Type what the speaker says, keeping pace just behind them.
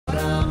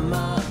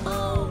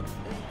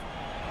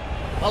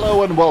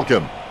Hello and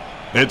welcome.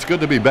 It's good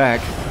to be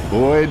back.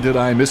 Boy, did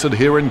I miss it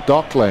here in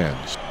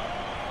Docklands.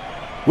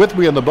 With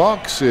me in the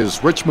box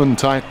is Richmond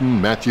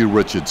Titan Matthew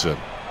Richardson.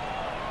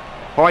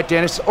 Hi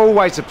Dennis,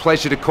 always a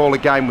pleasure to call a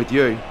game with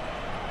you.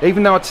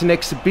 Even though it's an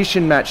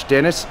exhibition match,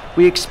 Dennis,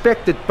 we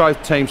expect that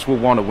both teams will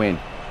want to win.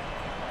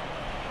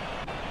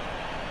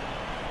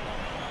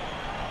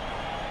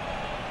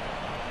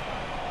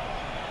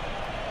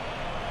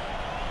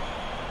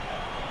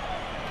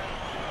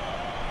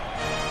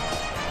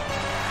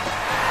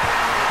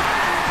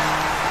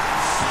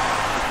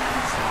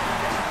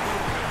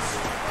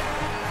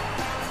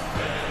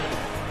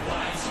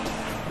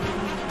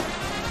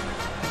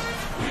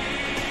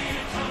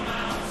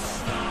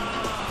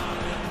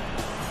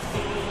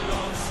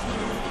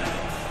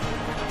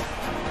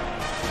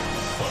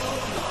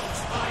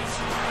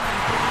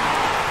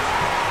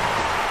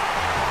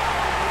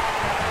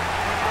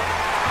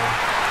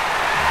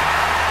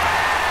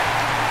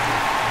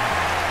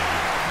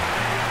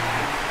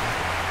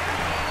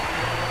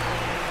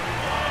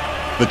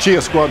 The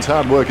cheer squad's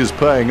hard work is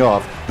paying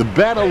off. The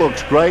banner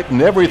looks great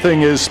and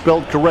everything is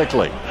spelled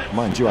correctly.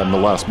 Mind you, I'm the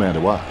last man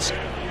to ask.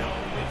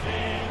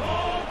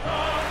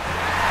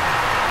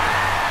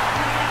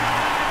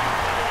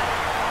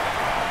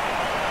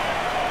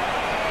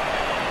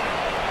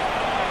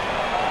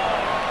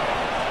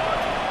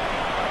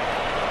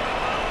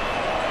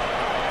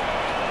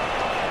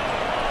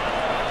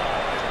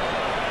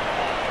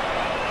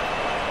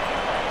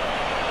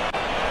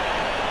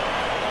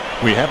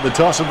 We have the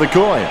toss of the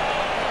coin.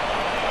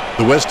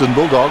 The Western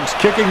Bulldogs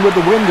kicking with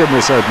the wind in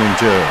this opening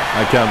term.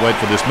 I can't wait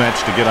for this match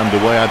to get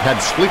underway. I've had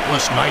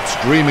sleepless nights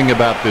dreaming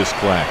about this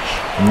clash.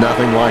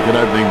 Nothing like an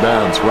opening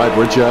bounce, right,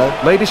 Richard?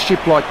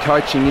 Leadership like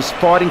coaching is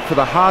fighting for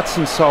the hearts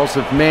and souls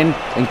of men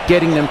and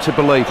getting them to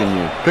believe in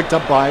you. Picked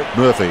up by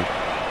Murphy.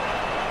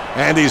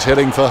 And he's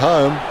heading for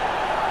home.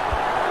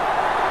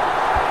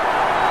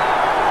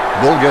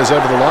 Ball goes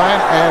over the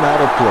line and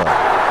out of play.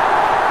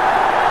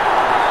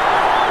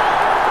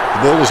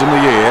 The ball is in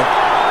the air.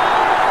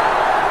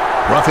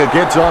 Roughhead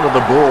gets onto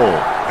the ball,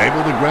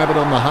 able to grab it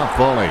on the half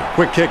volley.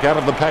 Quick kick out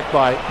of the pack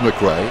by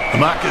McRae. The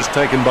mark is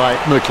taken by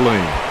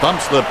McLean.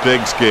 Bumps the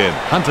pigskin.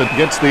 Hunter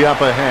gets the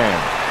upper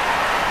hand.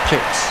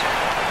 Kicks.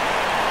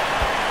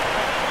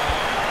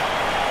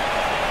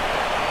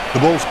 The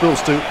ball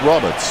spills to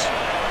Roberts.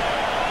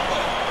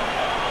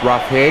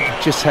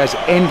 Roughhead just has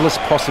endless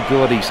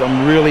possibilities.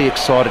 I'm really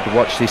excited to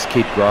watch this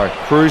kid grow.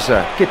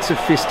 Cruiser gets a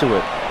fist to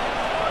it.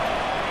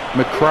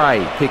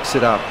 McRae picks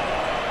it up.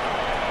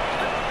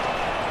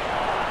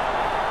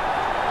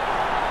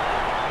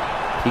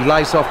 He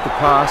lays off the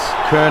pass.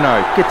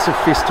 Curnow gets a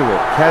fist to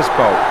it.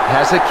 Casbolt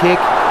has a kick.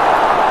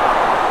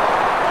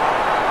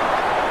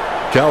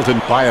 Carlton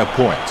by a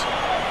point.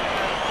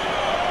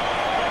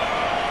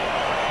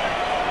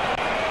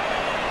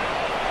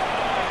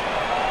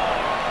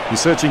 He's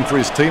searching for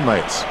his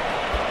teammates.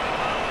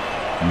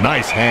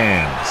 Nice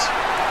hands.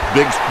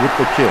 Biggs with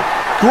the kick.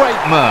 Great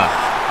mark.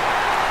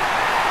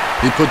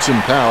 He puts some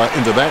power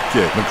into that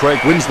kick. McRae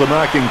wins the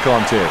marking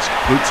contest.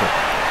 Boots it.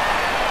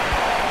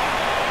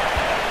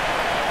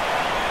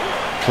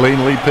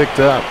 Cleanly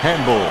picked up.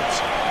 Handballs.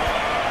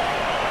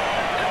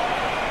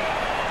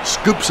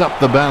 Scoops up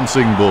the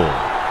bouncing ball.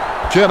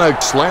 Cherno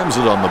slams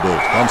it on the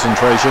boot.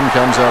 Concentration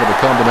comes out of a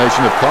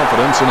combination of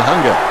confidence and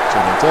hunger.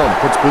 Cherno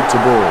puts boot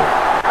to ball.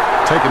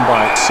 Taken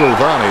by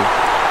Silvani.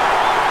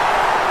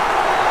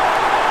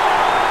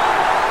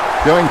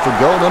 Going for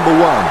goal number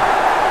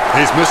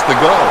 1. He's missed the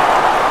goal.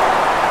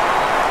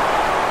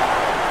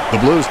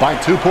 The Blues by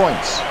 2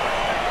 points.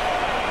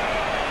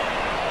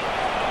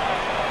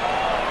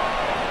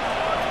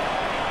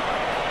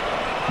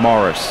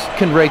 Morris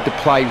can read the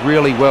play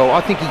really well.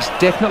 I think he's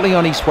definitely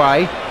on his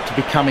way to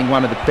becoming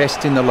one of the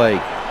best in the league.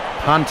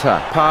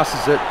 Hunter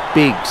passes it.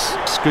 Biggs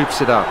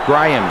scoops it up.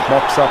 Graham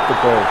mops up the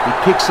ball. He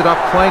picks it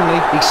up cleanly.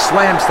 He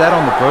slams that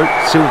on the boot.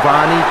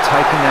 Silvani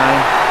taking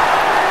aim.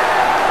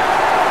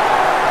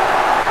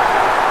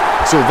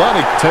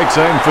 Silvani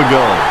takes aim for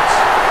goals.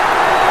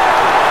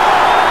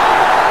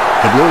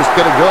 The Blues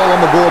get a goal on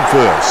the board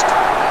first.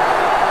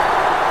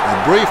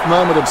 A brief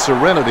moment of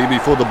serenity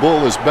before the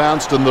ball is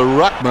bounced and the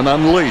ruckman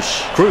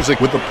unleash. Cruiser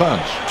with the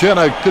punch.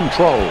 Cherno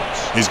controls.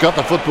 He's got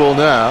the football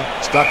now.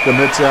 Stuck the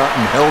mitts out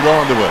and held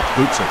on to it.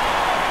 Boots it.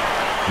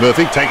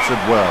 Murphy takes it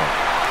well.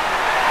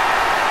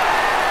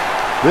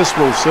 This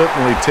will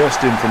certainly test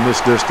him from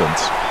this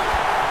distance.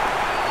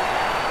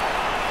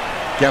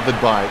 Gathered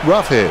by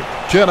Roughhead.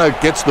 Cherno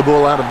gets the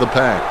ball out of the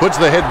pack. Puts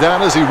the head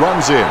down as he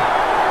runs in.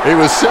 He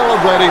was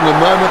celebrating the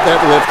moment that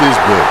left his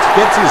boot.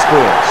 Gets his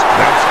first.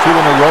 That's 2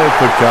 in a row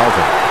for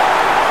Carlton.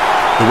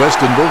 The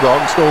Western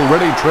Bulldogs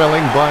already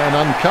trailing by an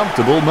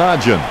uncomfortable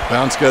margin.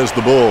 Bounce goes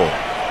the ball.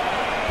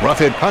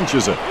 Roughhead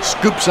punches it.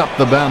 Scoops up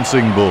the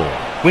bouncing ball.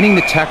 Winning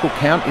the tackle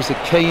count is a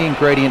key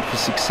ingredient for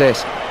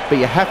success, but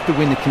you have to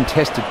win the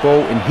contested ball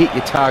and hit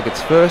your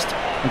targets first.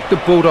 And the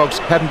Bulldogs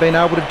haven't been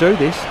able to do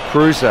this.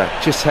 Cruiser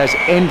just has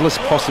endless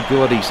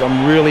possibilities.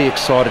 I'm really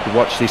excited to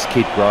watch this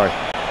kid grow.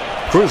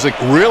 Cruiser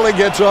really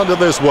gets onto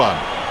this one.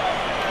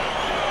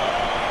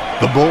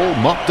 The ball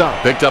mopped up.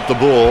 Picked up the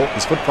ball.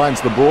 His foot finds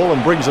the ball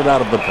and brings it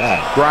out of the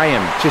pack. Graham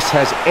just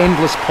has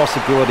endless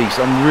possibilities.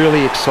 I'm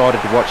really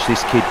excited to watch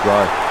this kid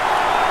grow.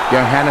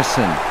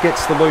 Johannesson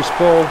gets the loose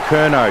ball.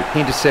 Curnow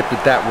intercepted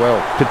that well.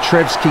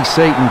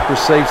 Petrevsky-Seaton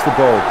receives the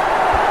ball.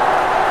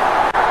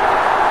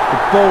 The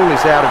ball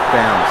is out of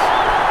bounds.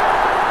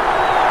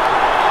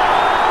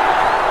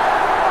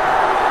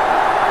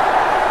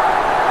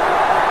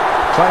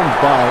 Claimed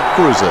by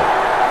Cruiser.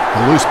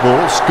 The loose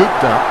ball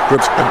scooped up.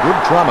 Grips a good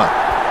drummer.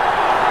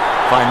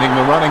 Finding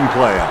the running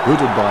player.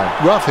 Booted by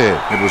Roughhead.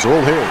 It was all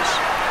his.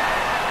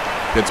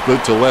 Gets boot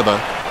to leather.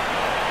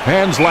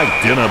 Hands like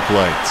dinner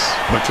plates.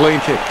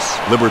 McLean kicks.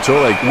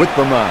 Liberatore with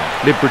the mark.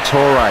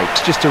 Liberatore,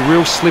 it's just a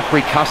real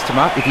slippery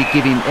customer if you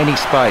give him any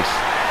space.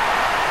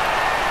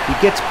 He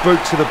gets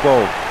boot to the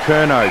ball.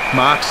 Curnow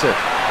marks it.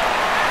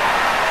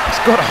 He's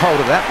got a hold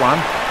of that one.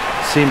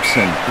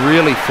 Simpson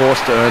really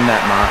forced to earn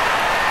that mark.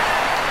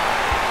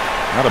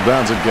 Out of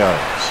bounds it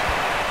goes.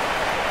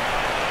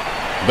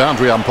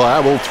 Boundary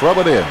umpire will throw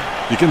it in.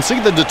 You can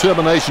see the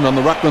determination on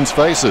the ruckman's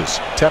faces.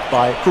 Tapped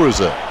by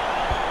Cruiser.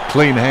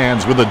 Clean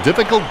hands with a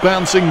difficult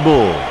bouncing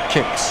ball.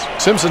 Kicks.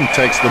 Simpson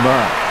takes the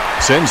mark.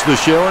 Sends the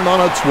Sharon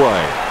on its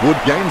way. Wood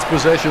gains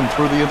possession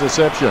through the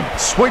interception.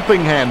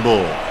 Sweeping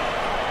handball.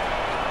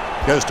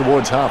 Goes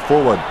towards half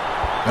forward.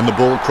 And the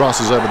ball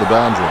crosses over the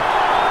boundary.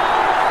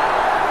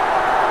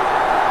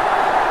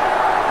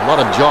 A lot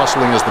of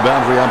jostling as the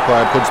boundary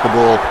umpire puts the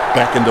ball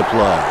back into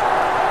play.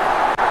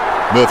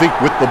 Murphy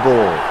with the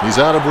ball. He's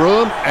out of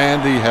room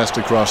and he has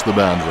to cross the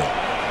boundary.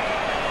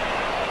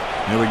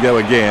 Here we go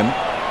again.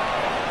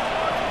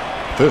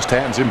 First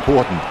hand's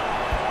important.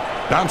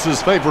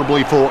 Bounces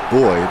favourably for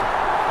Boyd.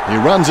 He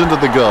runs into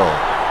the goal.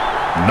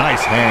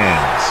 Nice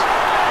hands.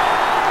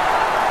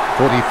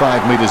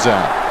 45 metres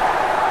out.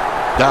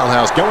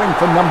 Dalhouse going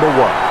for number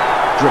one.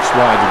 Drifts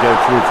wide to go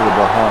through for the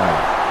behind.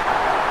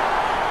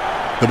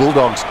 The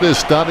Bulldogs are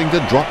starting to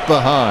drop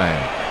behind.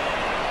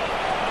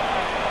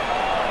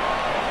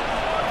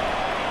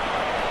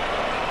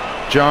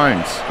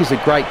 Jones is a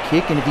great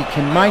kick, and if he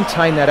can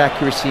maintain that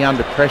accuracy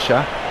under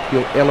pressure,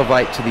 he'll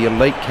elevate to the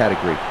elite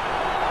category.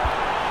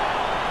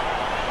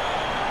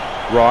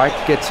 Wright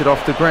gets it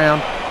off the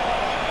ground.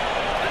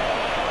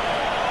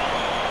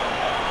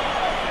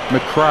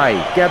 McRae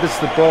gathers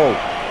the ball.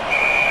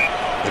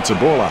 It's a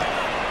ball up.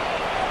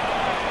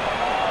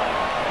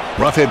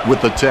 Roughhead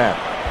with the tap.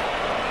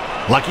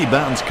 Lucky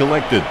bounce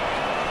collected.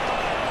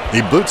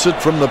 He boots it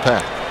from the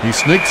pack. He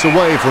sneaks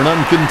away for an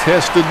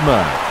uncontested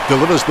mark.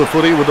 Delivers the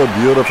footy with a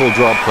beautiful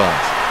drop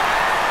pass.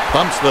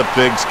 Bumps the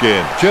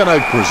pigskin.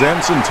 Chernow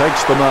presents and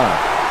takes the mark.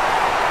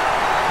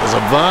 There's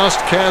a vast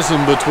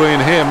chasm between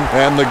him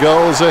and the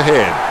goals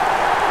ahead.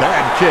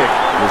 Bad kick,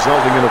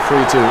 resulting in a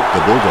free to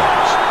the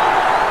Bulldogs.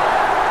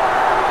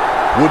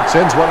 Wood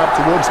sends one up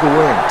towards the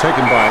wing.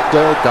 Taken by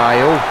Dale.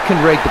 Dale can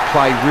read the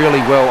play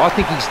really well. I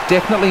think he's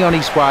definitely on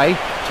his way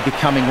to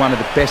becoming one of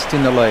the best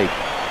in the league.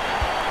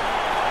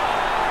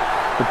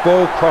 The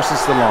ball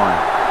crosses the line.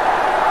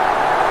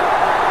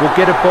 We'll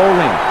get a ball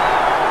in.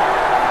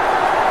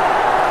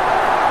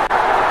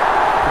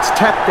 It's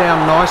tapped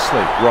down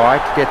nicely.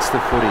 Wright gets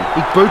the footy.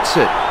 He boots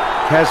it.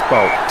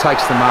 Casbolt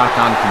takes the mark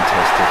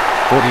uncontested.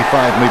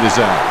 45 metres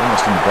out.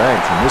 Almost in the bag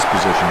from this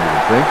position, you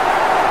would think.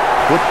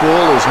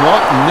 Football is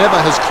not and never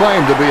has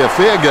claimed to be a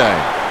fair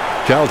game.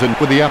 Carlton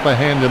with the upper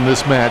hand in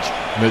this match,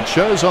 and it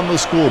shows on the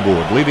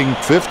scoreboard, leading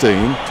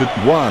 15-1.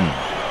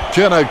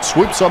 Chernow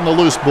sweeps on the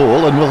loose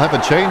ball and will have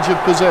a change of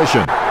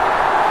possession.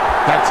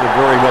 That's a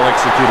very well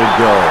executed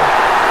goal.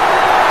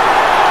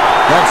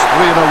 That's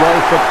 3 in a row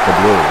for the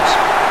Blues.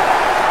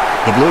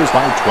 The Blues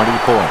by 20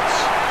 points.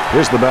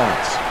 Here's the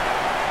bounce.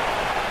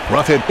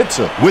 Roughhead hits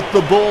it with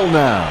the ball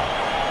now.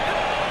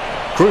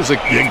 Cruiser,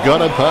 you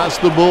gotta pass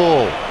the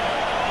ball.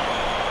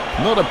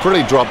 Not a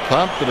pretty drop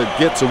punt, but it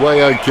gets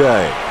away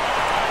okay.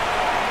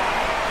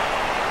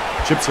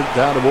 Chips it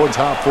down towards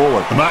half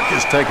forward. The mark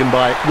is taken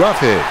by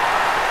Roughhead.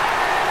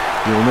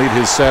 He'll need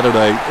his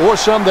Saturday or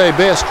Sunday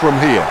best from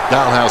here.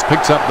 Dalhouse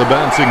picks up the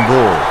bouncing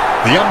ball.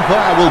 The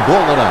umpire will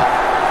ball it up.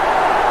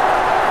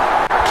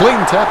 Clean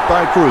tap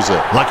by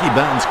Cruiser. Lucky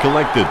bounce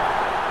collected.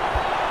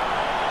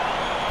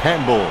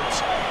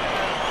 Handballs.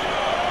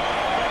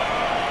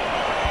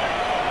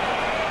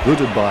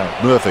 Booted by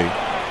Murphy.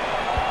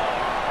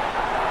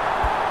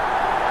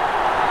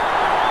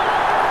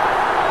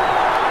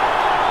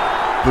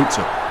 Boots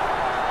it.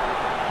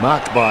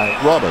 Marked by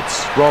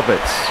Roberts.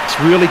 Roberts is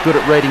really good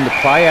at reading the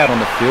play out on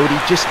the field. He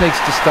just needs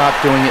to start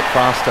doing it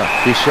faster.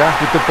 Fisher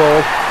with the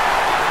ball.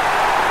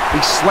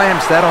 He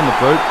slams that on the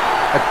boot.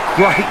 A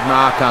great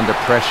mark under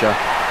pressure.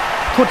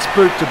 Puts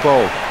boot to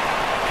ball.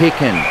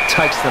 Picken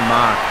takes the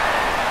mark.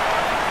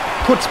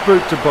 Puts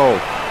boot to ball.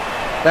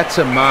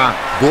 That's a mark.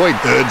 Boyd,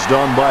 urged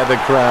on by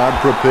the crowd,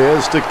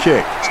 prepares to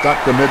kick.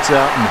 Stuck the mitts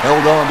out and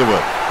held on to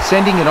it.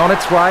 Sending it on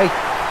its way.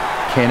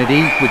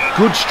 Kennedy with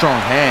good strong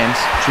hands.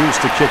 Choose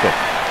to kick it.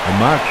 And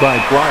marked by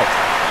Bright.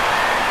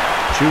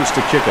 Choose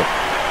to kick it.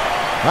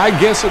 I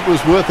guess it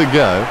was worth a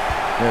go.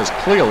 He has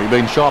clearly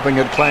been shopping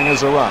at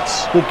Clangers or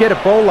Us. We'll get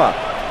a ball up.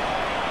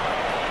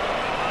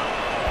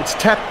 It's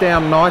tapped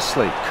down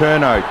nicely.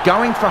 Curnow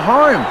going for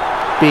home.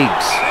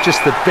 Biggs, just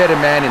the better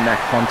man in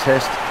that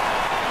contest.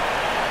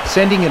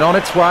 Sending it on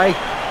its way.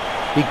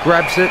 He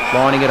grabs it,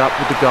 lining it up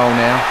with the goal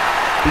now.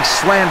 He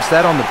slams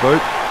that on the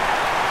boot.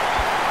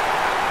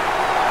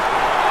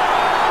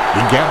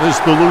 He gathers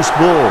the loose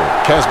ball.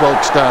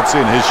 Casbolt starts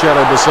in, his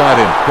shadow beside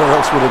him. Where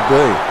else would it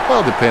be?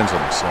 Well, depends on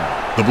the side.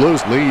 The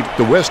Blues lead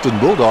the Western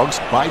Bulldogs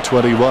by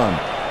 21.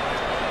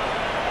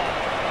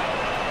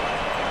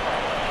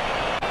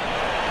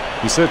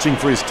 He's searching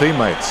for his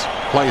teammates.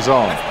 Plays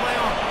on.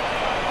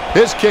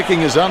 His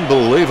kicking is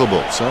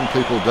unbelievable. Some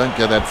people don't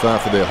go that far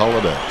for their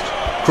holidays.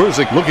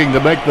 Kruzik looking to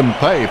make them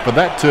pay for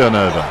that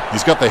turnover.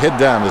 He's got the head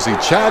down as he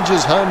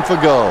charges home for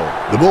goal.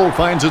 The ball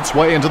finds its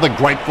way into the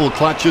grateful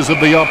clutches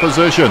of the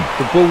opposition.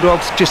 The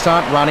Bulldogs just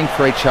aren't running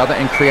for each other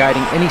and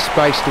creating any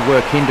space to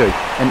work into.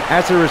 And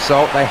as a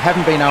result, they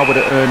haven't been able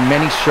to earn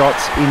many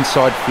shots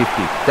inside 50.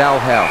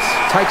 Dalhouse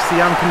takes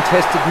the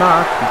uncontested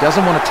mark. He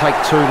doesn't want to take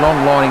too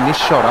long lining this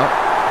shot up.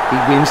 He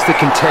wins the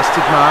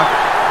contested mark.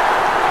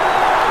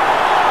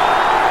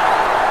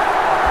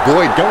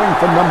 Boyd going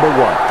for number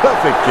one.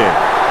 Perfect kick.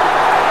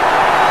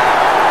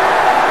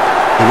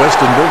 The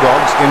Western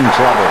Bulldogs in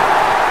trouble.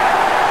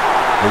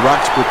 The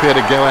Rucks prepare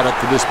to go at it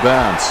for this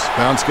bounce.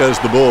 Bounce goes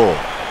the ball.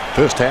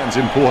 First hand's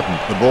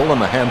important. The ball in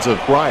the hands of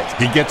Wright.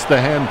 He gets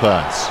the hand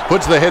pass.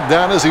 Puts the head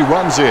down as he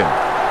runs in.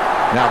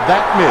 Now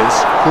that miss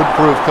could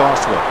prove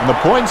costly. And the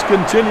points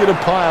continue to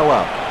pile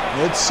up.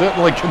 It's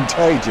certainly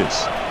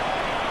contagious.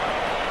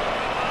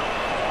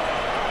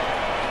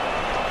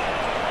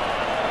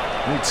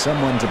 Needs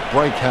someone to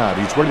break hard.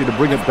 He's ready to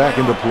bring it back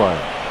into play.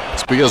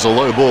 Spears a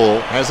low ball.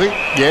 Has he?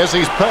 Yes,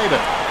 he's paid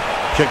it.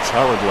 Kicks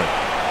hurriedly.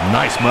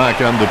 Nice mark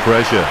under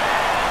pressure.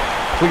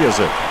 Clears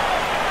it.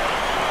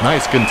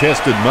 Nice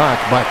contested mark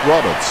by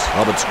Roberts.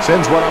 Roberts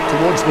sends one up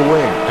towards the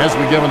wing. As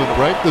we go into the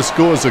break, the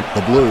scores are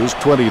the Blues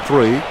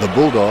 23, the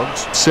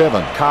Bulldogs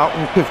 7.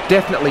 Carlton have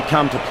definitely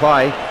come to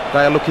play.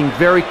 They are looking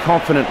very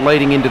confident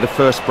leading into the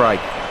first break.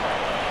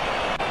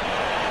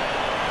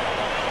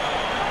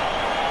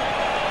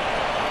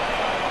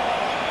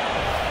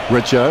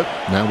 Richo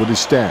now with his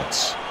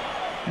stats.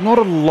 Not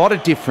a lot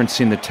of difference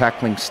in the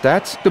tackling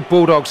stats. The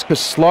Bulldogs are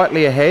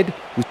slightly ahead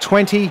with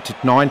 20 to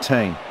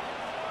 19.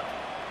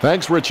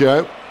 Thanks,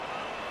 Richo.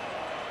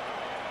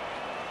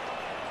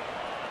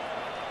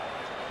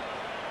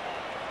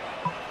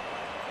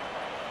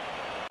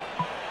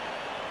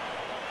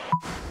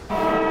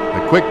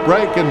 A quick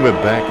break and we're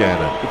back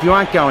at it. If you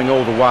aren't going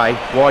all the way,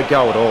 why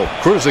go at all?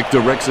 Kruzik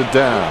directs it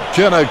down.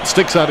 Cherno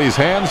sticks out his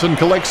hands and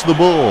collects the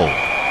ball.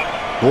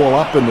 Ball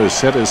up in the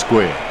centre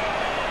square.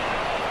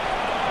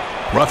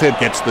 Roughhead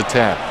gets the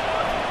tap.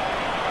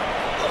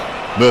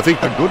 Murphy,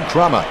 a good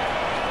crummer.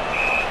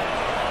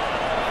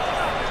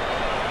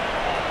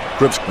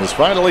 Cripps has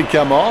finally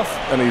come off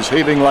and he's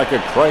heaving like a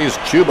crazed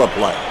tuba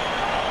player.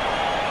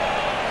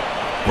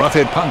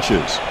 Roughhead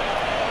punches.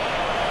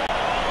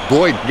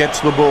 Boyd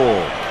gets the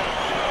ball.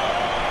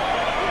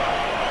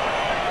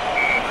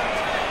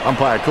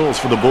 Umpire calls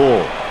for the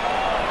ball.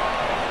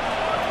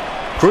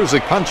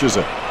 Kruzik punches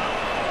it.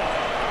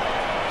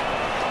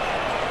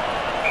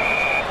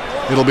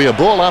 It'll be a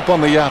ball up on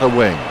the outer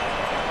wing.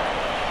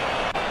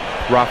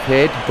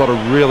 Roughhead got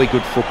a really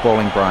good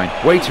footballing brain.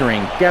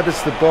 Waitering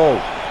gathers the ball.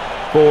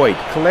 Boyd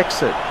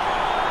collects it.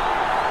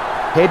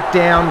 Head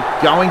down,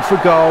 going for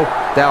goal.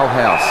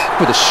 Dalhouse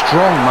with a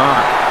strong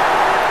mark.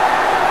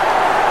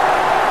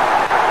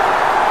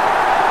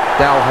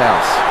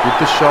 Dalhouse with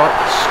the shot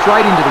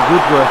straight into the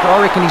woodwork.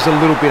 I reckon he's a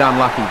little bit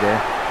unlucky there.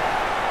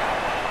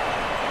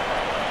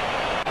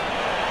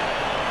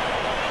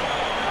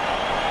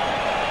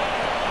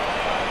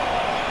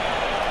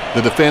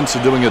 The defence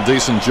are doing a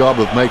decent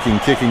job of making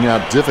kicking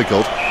out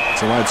difficult,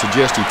 so I'd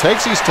suggest he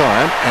takes his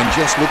time and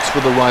just looks for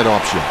the right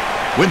option.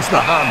 Wins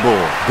the hard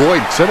ball.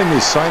 Boyd setting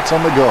his sights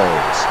on the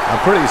goals. A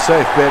pretty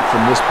safe bet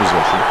from this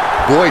position.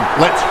 Boyd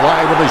lets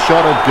fly with a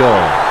shot at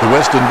goal. The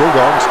Western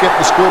Bulldogs get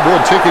the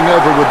scoreboard ticking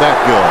over with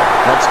that goal.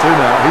 That's 2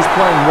 now. He's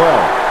playing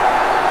well.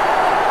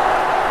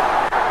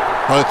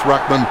 Both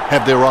ruckmen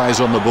have their eyes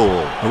on the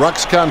ball. The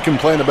Rucks can't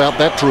complain about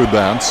that true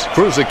bounce.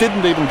 Kruzik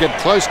didn't even get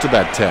close to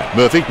that tap.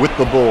 Murphy with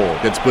the ball.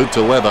 Gets boot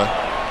to leather.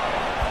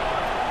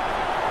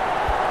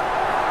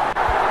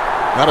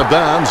 Out of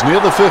bounds near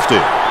the 50.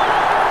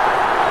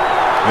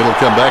 It'll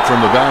come back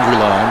from the boundary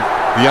line.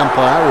 The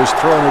umpire has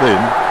thrown it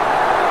in.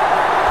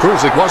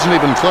 Kruzik wasn't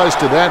even close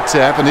to that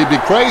tap, and he'd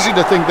be crazy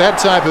to think that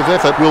type of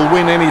effort will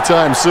win any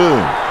time soon.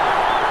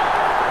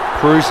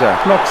 Cruiser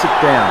knocks it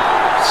down.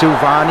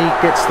 Silvani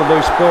gets the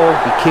loose ball.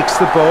 He kicks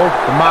the ball.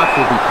 The mark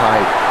will be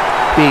paid.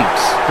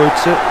 Biggs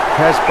boots it.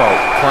 Casbolt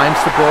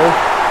claims the ball.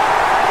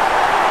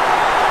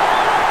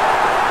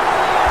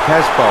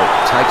 Casbolt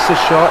takes a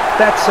shot.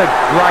 That's a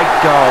great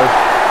goal.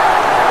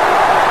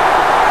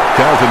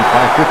 Carlton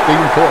by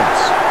 15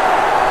 points.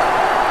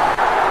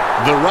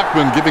 The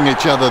ruckmen giving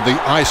each other the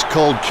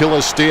ice-cold killer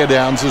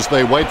stare-downs as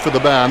they wait for the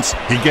bounce.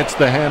 He gets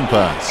the hand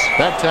pass.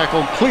 That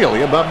tackle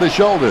clearly above the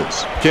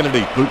shoulders.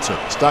 Kennedy boots it,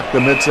 stuck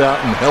the mitts out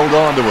and held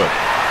on to it.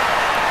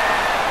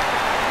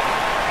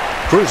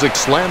 Kruzek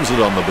slams it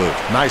on the boot.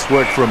 Nice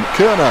work from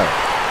Curnow.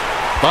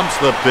 Bumps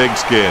the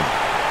pigskin.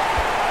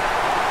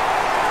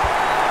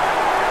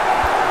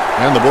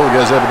 And the ball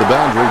goes over the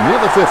boundary near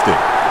the 50.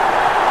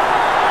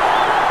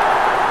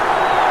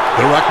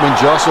 The ruckman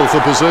jostle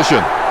for position.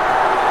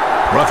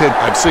 Roughhead,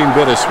 I've seen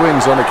better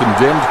swings on a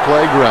condemned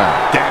playground.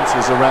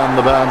 Dances around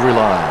the boundary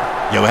line.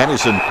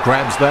 Johannesson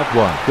grabs that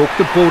one. Look,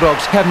 the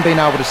Bulldogs haven't been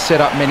able to set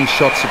up many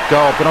shots at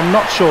goal, but I'm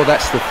not sure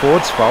that's the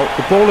forward's fault.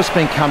 The ball has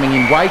been coming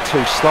in way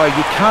too slow.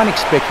 You can't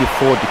expect your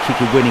forward to kick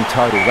a winning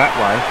total that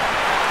way.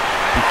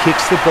 He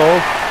kicks the ball.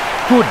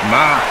 Good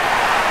mark.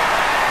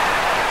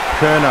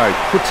 Curnow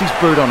puts his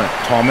boot on it.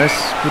 Thomas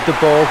with the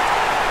ball.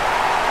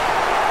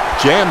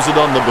 Jams it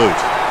on the boot.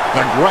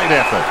 A great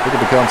effort. Look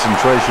at the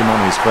concentration on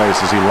his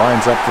face as he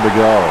lines up for the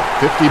goal.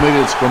 50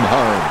 metres from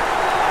home.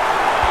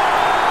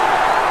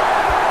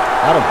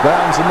 Out of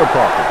bounds in the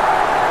pocket.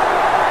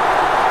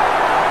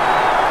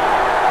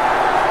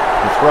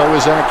 The throw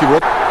is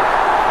accurate.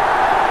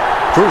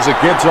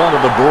 Kruzek gets onto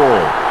the ball.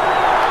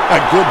 A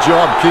good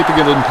job keeping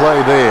it in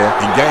play there.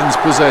 He gains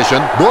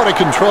possession. Border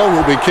control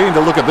will be keen to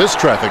look at this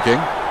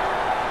trafficking.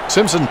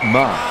 Simpson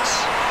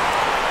marks.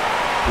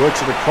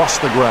 Works it across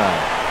the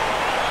ground.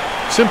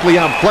 Simply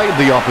outplayed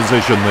the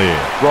opposition there.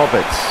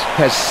 Roberts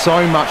has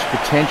so much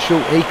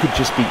potential, he could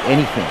just be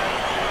anything.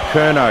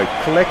 Curnow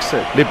collects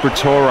it.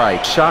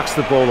 Liberatore sharks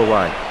the ball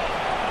away.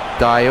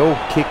 Dale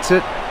kicks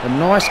it. A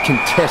nice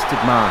contested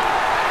mark.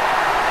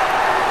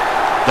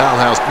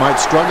 Dalhouse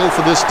might struggle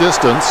for this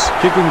distance,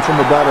 kicking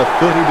from about a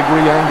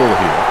 30-degree angle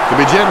here. To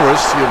be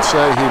generous, you'd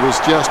say he was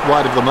just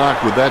wide of the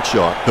mark with that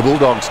shot. The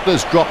Bulldogs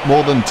has dropped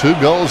more than 2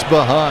 goals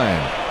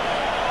behind.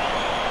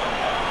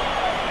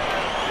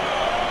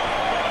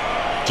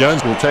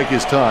 Jones will take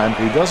his time.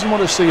 He doesn't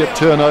want to see it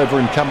turn over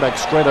and come back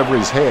straight over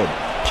his head.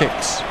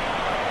 Kicks.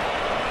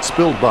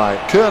 Spilled by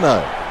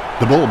Curnow.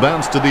 The ball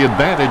bounced to the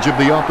advantage of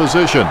the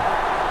opposition.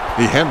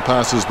 He hand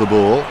passes the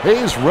ball.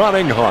 He's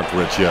running hot,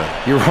 Richard.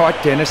 You're right,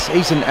 Dennis.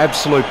 He's an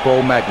absolute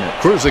ball magnet.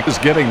 Kruzek is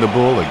getting the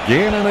ball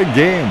again and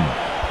again.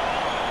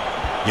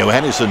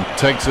 Johannesson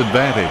takes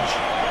advantage.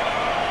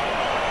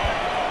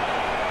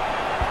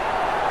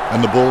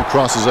 And the ball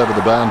crosses over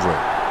the boundary.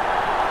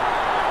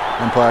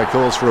 Umpire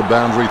calls for a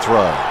boundary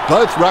throw.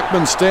 Both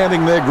ruckmen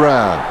standing their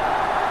ground.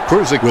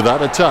 Kruzek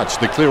without a touch.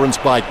 The clearance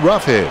by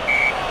Roughhead.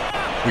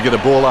 We get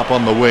a ball up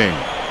on the wing.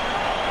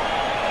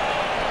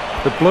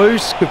 The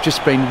Blues have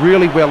just been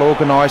really well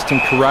organised and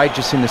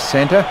courageous in the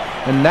centre,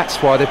 and that's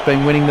why they've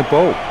been winning the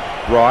ball.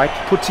 Wright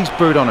puts his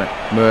boot on it.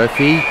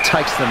 Murphy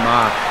takes the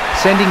mark,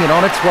 sending it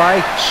on its way.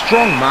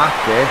 Strong mark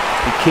there.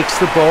 He kicks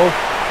the ball.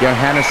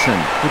 Johannesson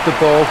with the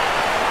ball.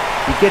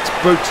 He gets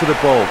boot to the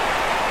ball.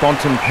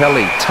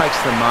 Bontempelli takes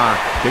the mark.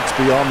 Kicks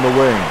beyond the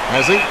wing.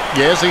 Has he?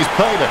 Yes, he's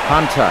paid it.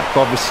 Hunter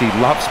obviously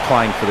loves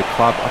playing for the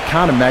club. I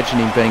can't imagine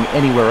him being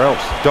anywhere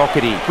else.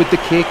 Doherty with the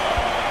kick.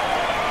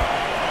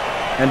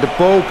 And the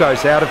ball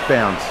goes out of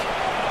bounds.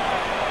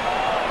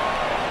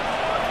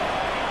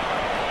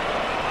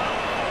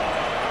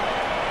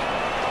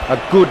 A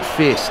good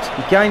fist.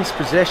 He gains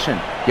possession.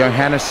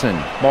 Johannesson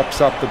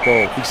mops up the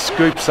ball. He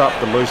scoops up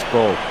the loose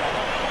ball.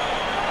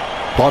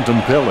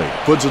 Bontempelli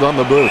puts it on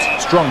the boot.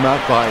 Strong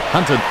mark by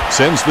Hunter.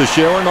 Sends the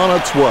Sharon on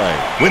its way.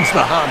 Wins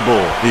the hard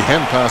ball. He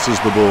hand passes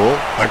the ball.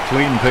 A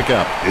clean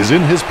pickup is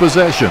in his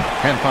possession.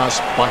 Hand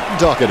pass by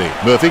Doherty.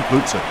 Murphy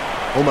boots it.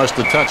 Almost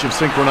a touch of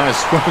synchronised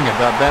swimming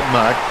about that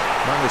mark.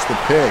 Minus the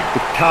peg.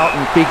 The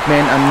Carlton big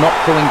men are not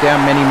pulling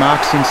down many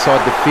marks inside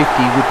the 50,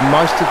 with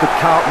most of the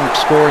Carlton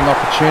scoring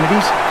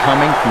opportunities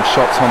coming from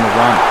shots on the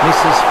run.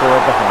 Misses for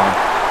a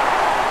behind.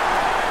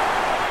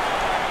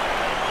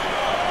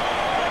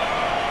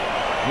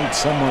 Needs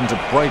someone to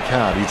break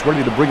hard. He's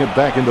ready to bring it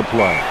back into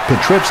play.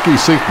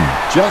 Petrevski-Seton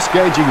just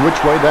gauging which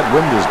way that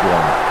wind is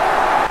blowing.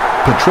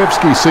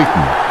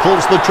 Petrevski-Seton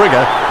pulls the trigger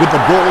with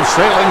the ball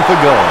sailing for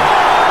goal.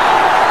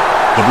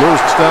 The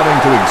Blues starting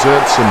to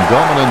exert some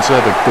dominance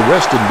over the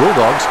Western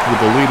Bulldogs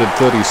with the lead at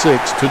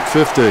 36 to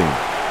 15.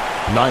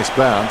 Nice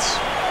bounce.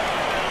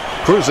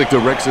 Kruzek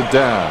directs it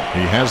down.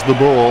 He has the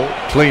ball.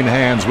 Clean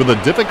hands with a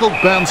difficult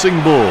bouncing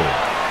ball.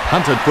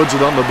 Hunter puts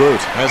it on the boot.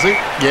 Has he?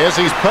 Yes,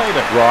 he's paid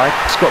it. Right.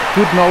 He's got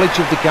good knowledge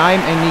of the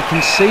game, and you can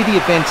see the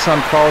events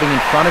unfolding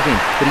in front of him,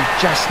 but he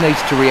just needs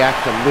to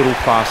react a little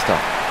faster.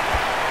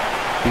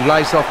 He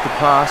lays off the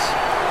pass.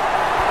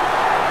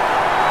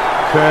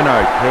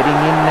 Curnow heading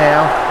in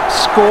now.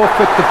 Score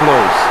for the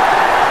Blues.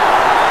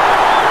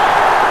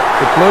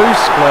 The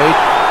Blues lead.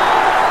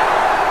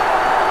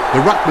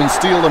 The ruckmen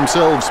steal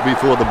themselves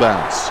before the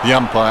bounce. The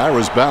umpire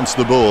has bounced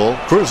the ball.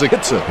 Kruzek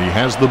hits it. He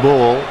has the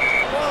ball.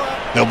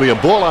 There'll be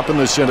a ball up in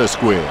the centre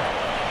square.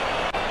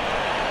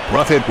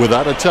 Roughhead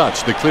without a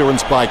touch. The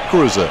clearance by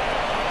Kruzek.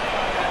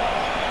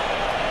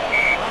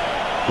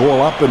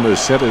 Ball up in the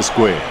centre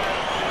square.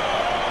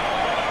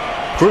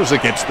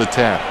 Kruzek gets the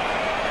tap.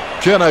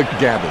 Curnow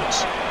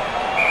gathers.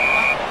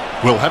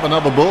 We'll have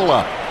another ball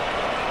up.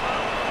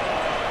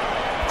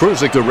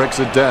 Kruzek directs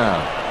it down.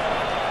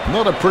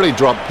 Not a pretty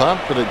drop punt,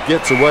 but it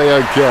gets away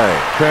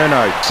okay.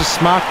 Curnow, he's a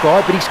smart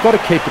guy, but he's got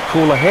to keep a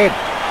cooler head.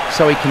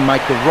 so he can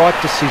make the right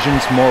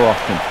decisions more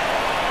often.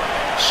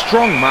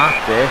 Strong mark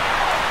there.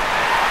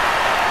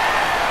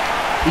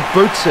 He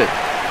boots it.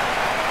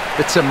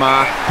 It's a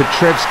mark.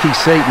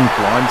 Petrevsky-Seton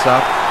lines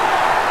up.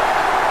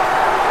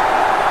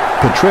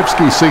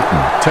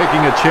 Petrevsky-Seton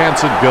taking a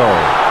chance at goal.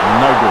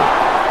 No good.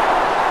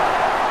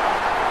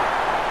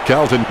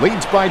 Carlton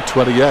leads by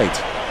 28.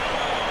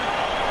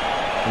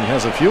 He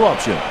has a few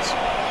options.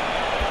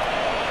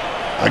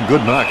 A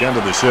good mark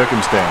under the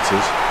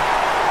circumstances.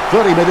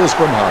 30 metres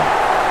from home.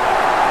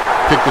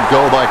 Kicked at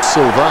goal by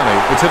Silvani.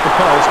 It's hit the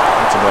post.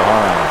 It's a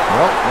behind.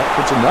 Well, that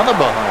puts another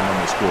behind on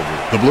the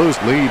scoreboard. The Blues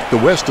lead the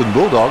Western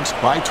Bulldogs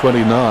by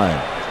 29.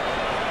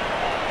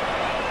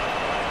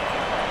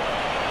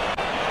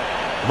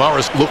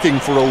 Morris looking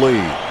for a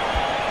lead.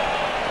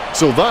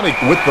 Silvani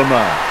with the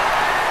mark.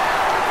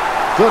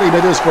 30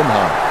 metres from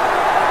home.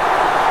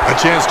 A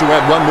chance to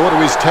add one more to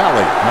his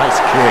tally. Nice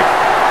kick.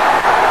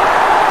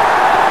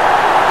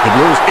 The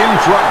Blues in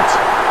front.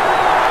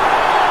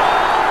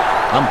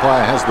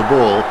 Umpire has the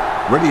ball,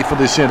 ready for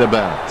the centre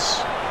bounce.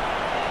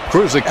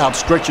 Krusek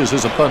outstretches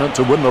his opponent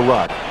to win the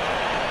ruck.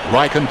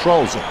 Rai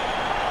controls it.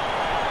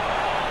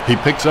 He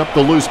picks up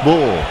the loose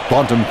ball.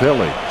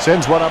 Bontempelli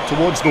sends one up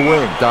towards the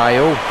wing.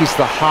 Dale, he's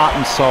the heart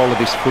and soul of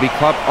this footy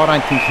club. I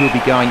don't think he'll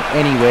be going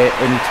anywhere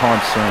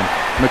anytime soon.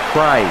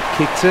 McRae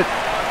kicks it,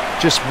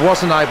 just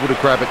wasn't able to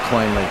grab it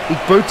cleanly. He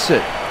boots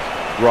it,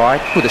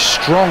 right, with a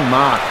strong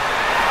mark.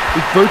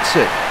 He boots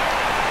it.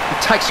 He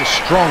takes a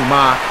strong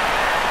mark.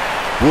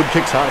 Wood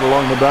kicks hard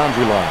along the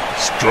boundary line.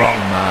 Strong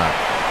mark.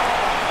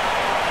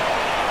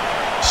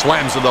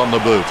 Slams it on the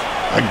boot.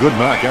 A good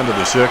mark under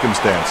the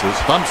circumstances.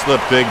 Bumps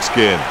the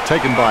pigskin.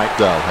 Taken by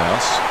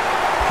Dalhouse.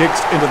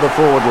 Kicks into the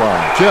forward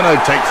line. Cherno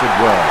takes it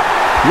well.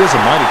 Here's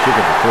a mighty kick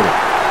at the footy.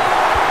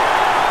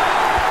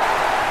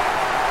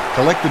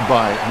 Collected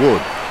by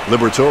Wood.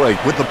 Liberatore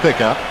with the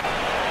pickup.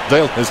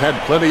 Dale has had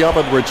plenty of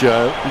it,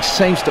 Richo. He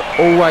seems to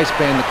always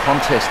be in the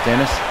contest,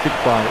 Dennis.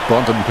 Kicked by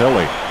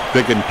Bontempelli.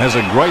 Bicken has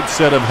a great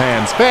set of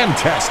hands.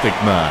 Fantastic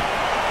mark.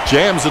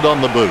 Jams it on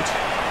the boot.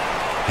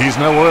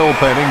 He's no oil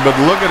painting, but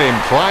look at him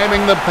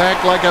climbing the pack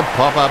like a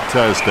pop-up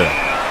toaster.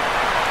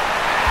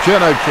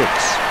 Cherno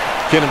kicks.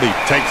 Kennedy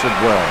takes it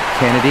well.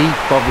 Kennedy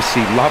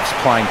obviously loves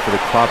playing for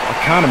the club. I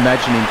can't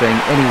imagine him being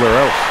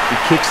anywhere else. He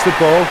kicks the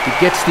ball. He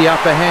gets the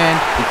upper hand.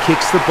 He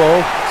kicks the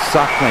ball.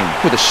 Suckling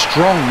with a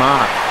strong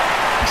mark.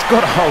 He's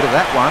got a hold of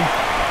that one.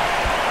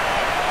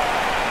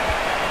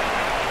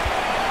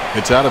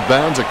 It's out of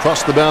bounds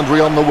across the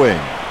boundary on the wing.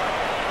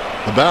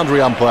 The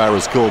boundary umpire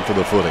has called for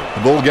the footy.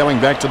 The ball going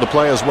back to the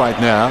players right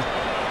now.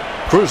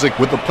 Krusek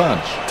with the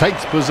punch.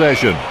 Takes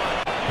possession.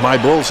 My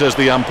ball, says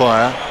the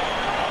umpire.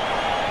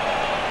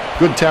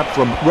 Good tap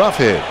from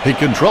Roughhead. He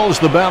controls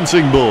the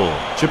bouncing ball.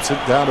 Chips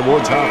it down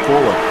towards half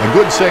forward. A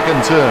good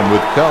second term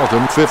with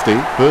Carlton 50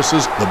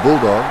 versus the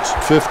Bulldogs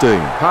 15.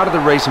 Part of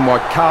the reason why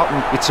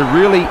Carlton, it's a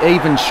really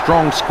even,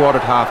 strong squad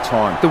at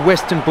half-time. The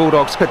Western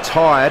Bulldogs are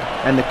tired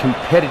and the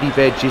competitive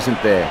edge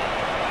isn't there.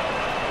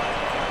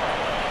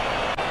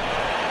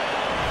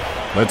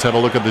 Let's have a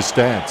look at the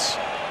stats.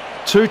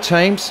 Two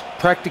teams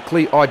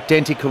practically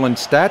identical in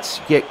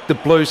stats, yet the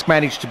Blues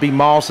managed to be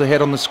miles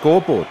ahead on the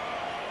scoreboard.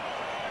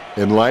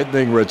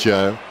 Enlightening,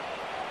 Richo.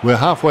 We're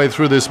halfway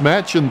through this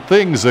match and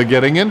things are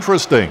getting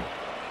interesting.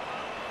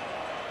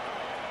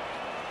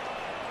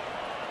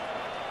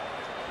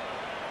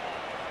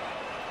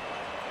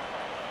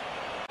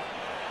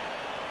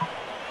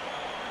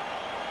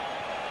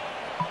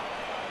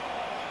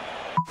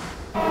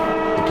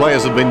 The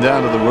players have been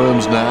down to the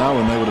rooms now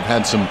and they would have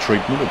had some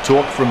treatment, a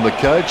talk from the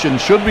coach, and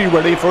should be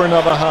ready for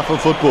another half of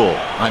football.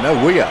 I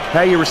know we are.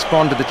 How you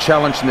respond to the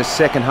challenge in the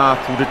second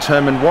half will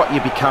determine what you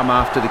become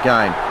after the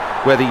game,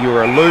 whether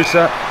you're a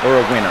loser or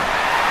a winner.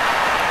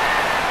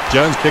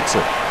 Jones kicks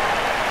it.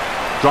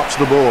 Drops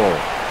the ball.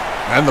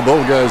 And the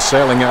ball goes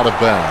sailing out of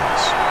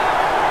bounds.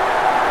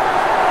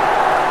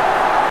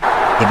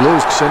 The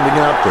Blues sending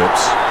out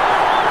grips.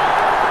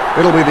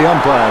 It'll be the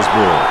umpire's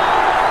ball.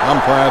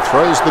 Umpire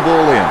throws the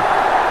ball in.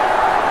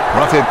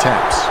 Roughhead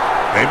taps.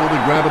 Able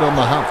to grab it on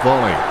the half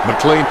volley.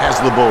 McLean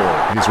has the ball.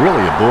 He's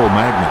really a ball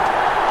magnet.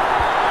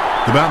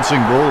 The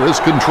bouncing ball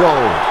is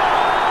controlled.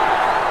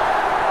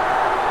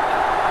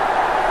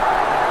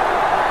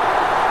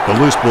 The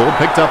loose ball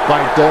picked up by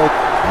Dale.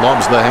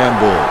 Lobs the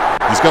handball.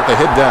 He's got the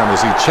head down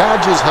as he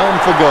charges home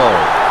for goal.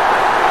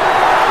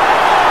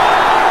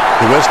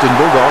 The Western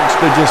Bulldogs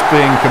are just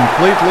being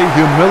completely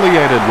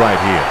humiliated right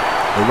here.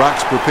 The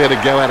Rucks prepare to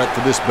go at it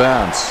for this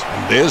bounce.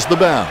 And there's the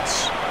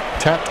bounce.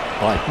 Tapped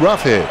by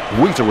Roughhead.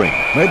 Wiedering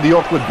made the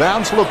awkward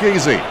bounce look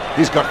easy.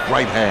 He's got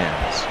great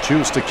hands.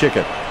 Choose to kick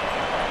it.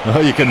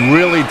 Oh, you can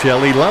really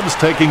tell he loves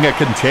taking a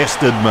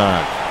contested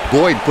mark.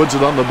 Boyd puts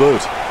it on the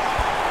boot.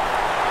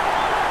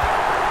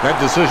 That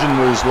decision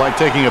was like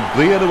taking a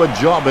beer to a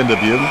job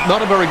interview.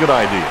 Not a very good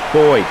idea.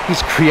 Boyd,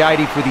 he's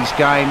creative with his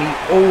game. He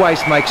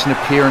always makes an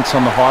appearance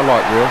on the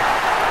highlight reel.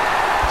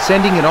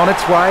 Sending it on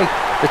its way.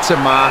 It's a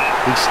mark.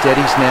 He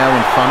steadies now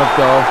in front of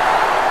goal.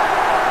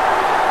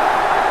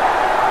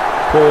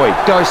 Boyd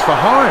goes for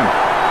home.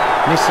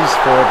 Misses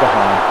forward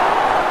behind.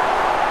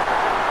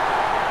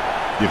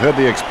 You've heard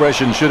the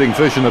expression shooting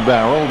fish in a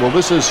barrel. Well,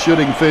 this is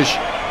shooting fish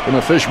in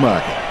a fish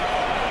market.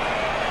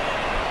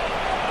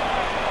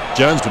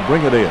 Jones to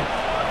bring it in.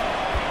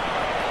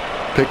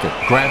 Pickett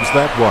grabs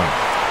that one.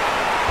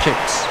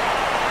 Kicks.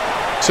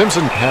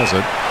 Simpson has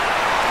it.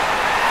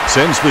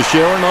 Sends the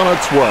Sharon on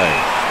its way.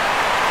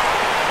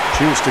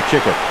 Choose to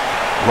kick it.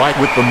 Right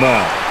with the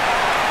mark.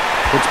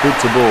 Puts boot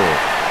to ball.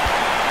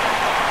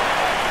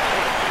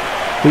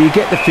 Well, you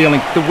get the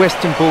feeling the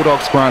Western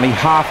Bulldogs were only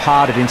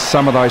half-hearted in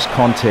some of those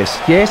contests.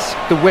 Yes,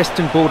 the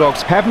Western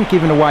Bulldogs haven't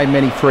given away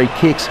many free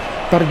kicks,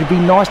 but it'd be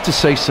nice to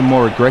see some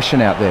more aggression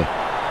out there.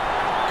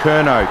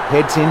 Curnow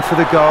heads in for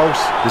the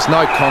goals. There's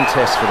no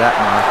contest for that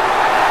mark.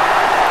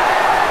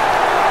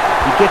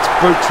 He gets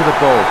boot to the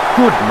ball.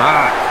 Good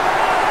mark.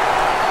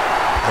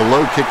 A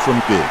low kick from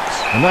Biggs.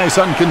 A nice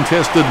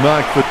uncontested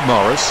mark for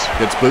Morris.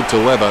 Gets boot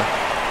to Leather.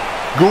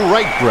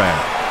 Great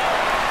grab.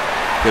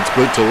 Gets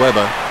boot to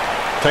Leather.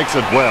 Takes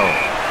it well.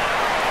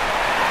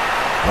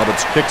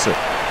 Roberts kicks it.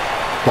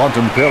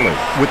 Bontempelli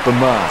with the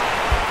mark.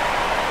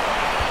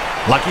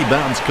 Lucky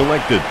bounce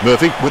collected.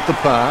 Murphy with the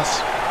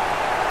pass.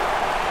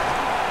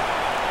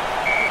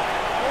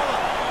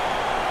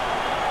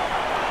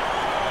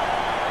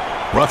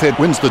 Roughhead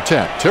wins the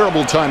tap.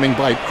 Terrible timing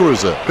by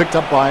Cruiser. Picked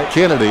up by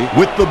Kennedy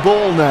with the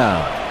ball now.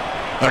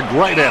 A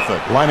great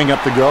effort. Lining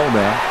up the goal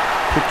now.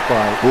 Picked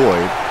by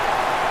Boyd.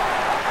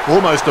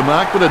 Almost a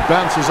mark, but it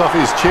bounces off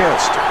his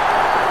chest.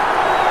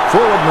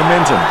 Forward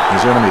momentum.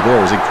 His enemy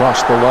there as he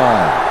crossed the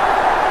line.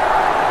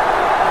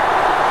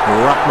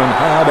 Ruckman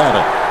hard at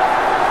it.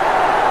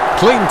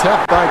 Clean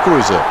tap by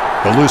Cruiser.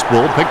 The loose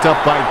ball picked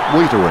up by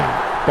Wiedering.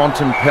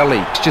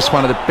 Bontempelli is just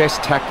one of the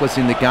best tacklers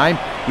in the game.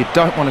 You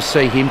don't want to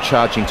see him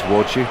charging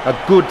towards you. A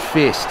good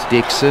fist.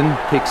 Dixon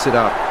picks it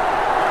up.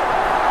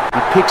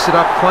 He picks it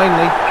up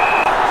cleanly.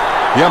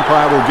 The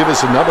umpire will give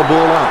us another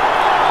ball up.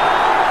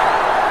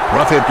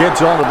 Roughhead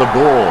gets onto the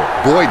ball.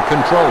 Boyd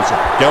controls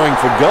it. Going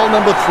for goal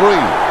number 3.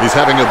 He's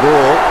having a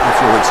ball. If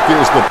you'll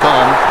excuse the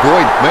pun,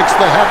 Boyd makes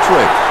the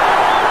hat-trick.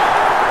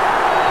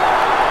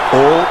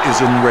 All is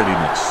in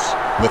readiness.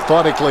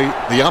 Methodically,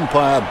 the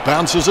umpire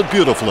bounces it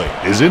beautifully.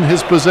 Is in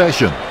his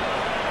possession.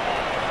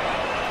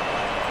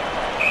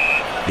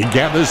 He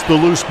gathers the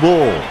loose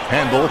ball.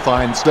 Handball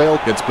finds Dale.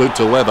 Gets boot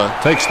to Leather.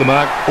 Takes the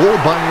mark all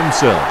by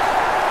himself.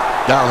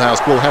 Dalhouse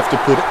will have to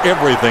put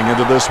everything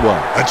into this one.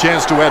 A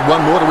chance to add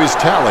one more to his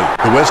tally.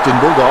 The Western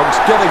Bulldogs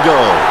get a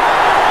goal.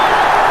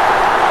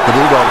 The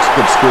Bulldogs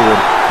have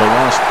scored the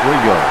last 3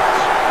 goals.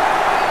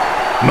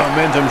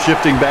 Momentum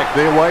shifting back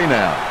their way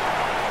now.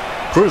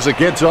 Cruiser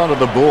gets onto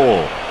the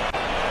ball.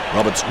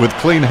 Roberts with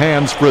clean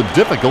hands for a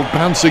difficult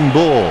bouncing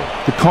ball.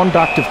 The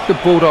conduct of the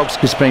Bulldogs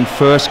has been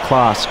first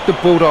class. The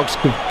Bulldogs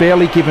have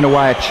barely given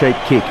away a cheap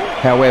kick.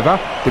 However,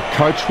 the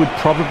coach would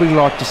probably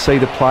like to see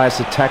the players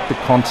attack the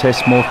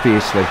contest more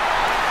fiercely.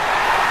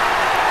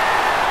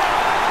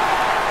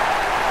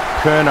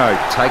 Curnow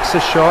takes a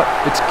shot.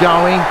 It's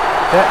going.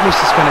 That miss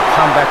is going to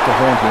come back to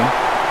haunt him.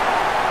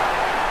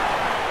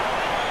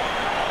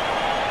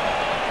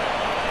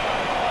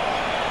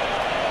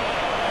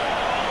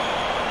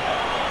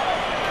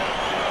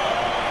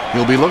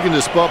 He'll be looking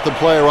to spot the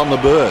player on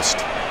the burst.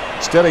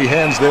 Steady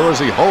hands there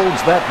as he holds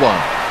that one.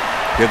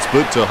 Gets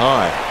boot to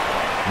high.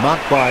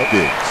 Marked by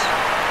Biggs.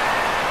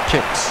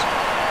 Kicks.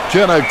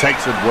 Journo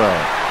takes it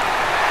well.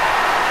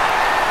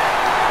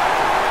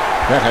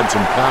 That had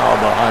some power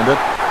behind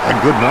it. A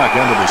good mark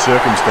under the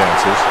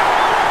circumstances.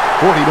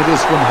 40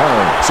 metres from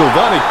home.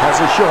 Silvanic has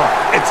a shot.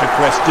 It's a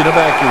question of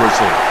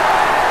accuracy.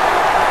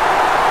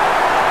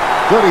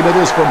 30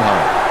 metres from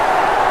home.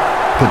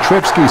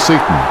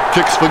 Petrevsky-Seaton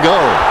kicks for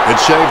goal. It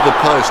shaved the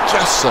post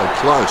just so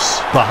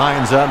close. The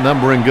Hinds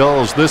outnumbering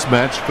goals this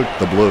match for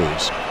the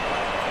Blues.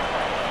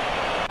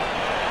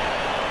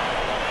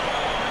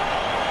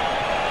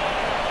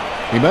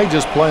 He may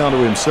just play onto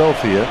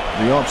himself here.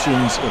 The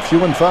options are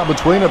few and far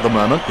between at the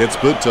moment. Gets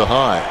boot to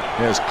high.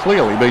 Has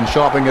clearly been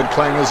shopping at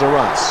Clangers or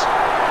us.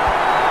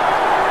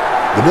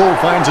 The ball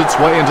finds its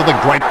way into the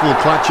grateful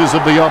clutches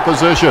of the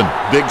opposition.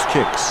 Biggs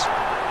kicks.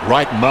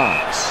 Wright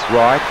marks.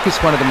 Wright is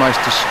one of the most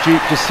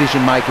astute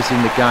decision makers in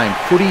the game.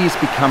 Footy is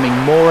becoming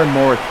more and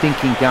more a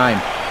thinking game,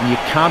 and you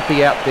can't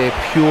be out there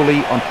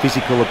purely on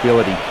physical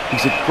ability.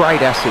 He's a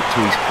great asset to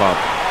his club.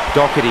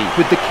 Doherty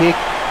with the kick.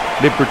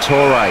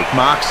 Liberatore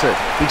marks it.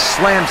 He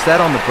slams that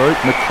on the boot.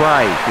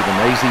 McRae with an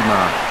easy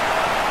mark.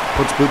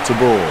 Puts boot to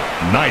ball.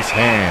 Nice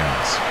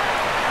hands.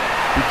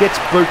 He gets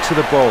boot to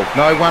the ball.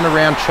 No one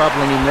around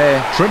troubling him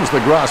there. Trims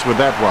the grass with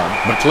that one.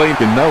 McLean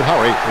in no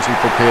hurry as he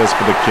prepares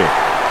for the kick.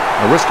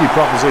 A risky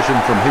proposition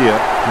from here.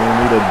 He'll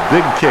need a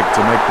big kick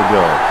to make the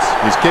goals.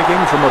 He's kicking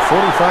from a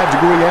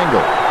 45-degree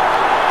angle.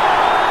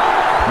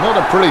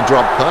 Not a pretty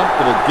drop punt,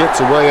 but it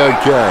gets away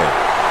okay.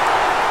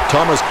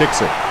 Thomas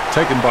kicks it.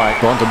 Taken by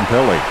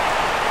Bontempelli.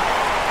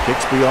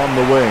 Kicks beyond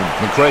the wing.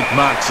 McCrae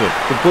marks it.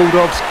 The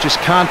Bulldogs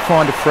just can't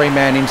find a free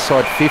man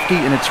inside 50,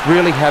 and it's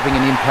really having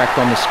an impact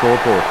on the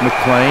scoreboard.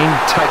 McLean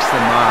takes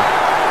the mark.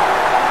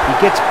 He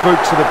gets boot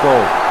to the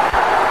ball.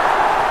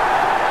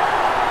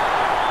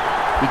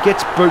 He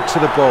gets boot to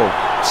the ball.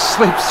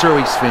 Slips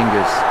through his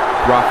fingers.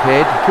 Rough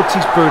head. Puts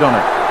his boot on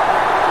it.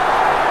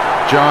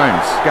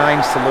 Jones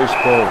gains the loose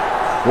ball.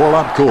 Ball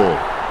up call.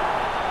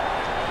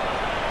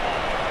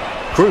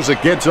 Cruiser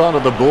gets onto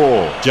the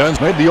ball. Jones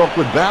made the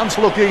awkward bounce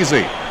look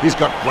easy. He's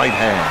got great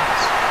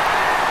hands.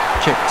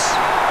 Kicks.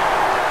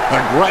 A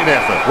great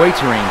effort.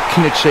 Waitering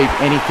can achieve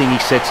anything he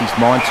sets his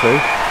mind to.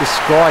 The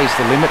sky is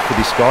the limit for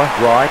this guy.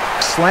 Right.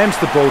 Slams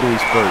the ball to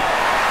his boot.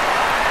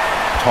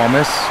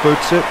 Thomas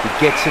boots it. He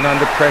gets it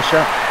under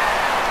pressure.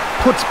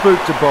 Puts boot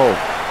to ball.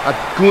 A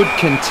good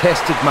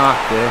contested mark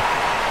there.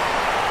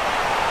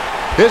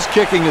 His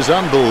kicking is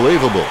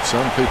unbelievable.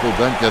 Some people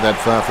don't go that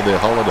far for their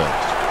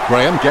holidays.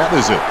 Graham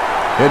gathers it.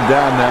 Head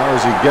down now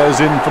as he goes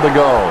in for the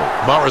goal.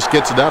 Morris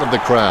gets it out of the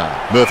crowd.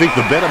 Murphy,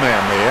 the better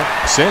man there,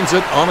 sends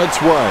it on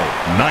its way.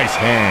 Nice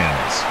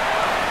hands.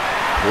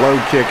 Low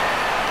kick.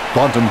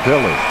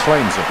 Bontempelli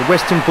claims it. The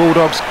Western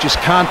Bulldogs just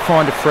can't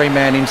find a free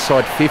man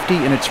inside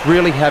 50, and it's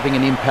really having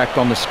an impact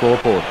on the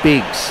scoreboard.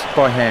 Biggs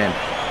by hand.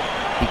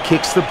 He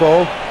kicks the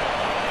ball.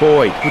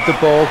 Boyd with the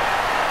ball.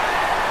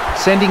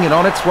 Sending it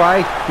on its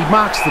way. He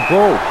marks the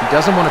ball. He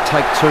doesn't want to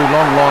take too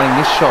long lining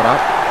this shot up.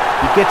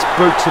 He gets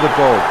boot to the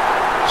ball.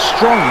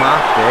 Strong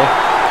mark there.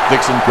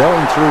 Dixon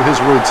going through his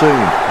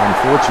routine.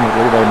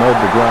 Unfortunately, they made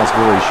the grass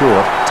very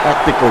short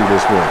tactically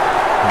this week.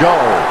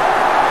 Goal.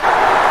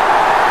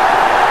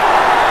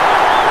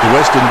 The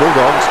Western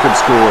Bulldogs could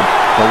score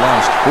the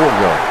last 4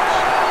 goals.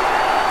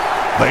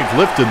 They've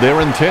lifted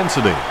their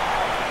intensity.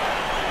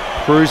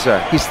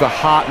 Cruiser is the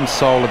heart and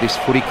soul of this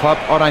footy club.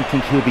 I don't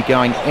think he'll be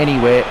going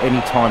anywhere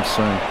anytime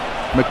soon.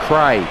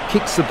 McRae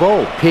kicks the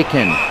ball.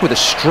 Pickin with a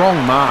strong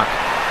mark.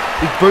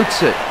 He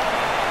boots it.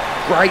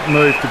 Great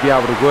move to be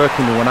able to work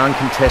into an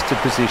uncontested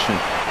position.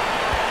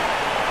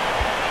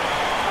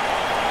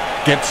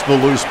 Gets the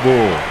loose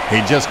ball. He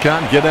just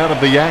can't get out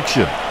of the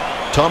action.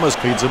 Thomas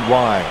feeds it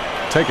wide.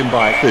 Taken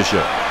by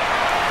Fisher.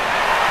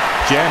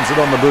 Jams it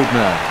on the boot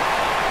now.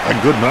 A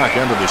good mark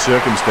under the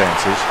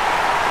circumstances.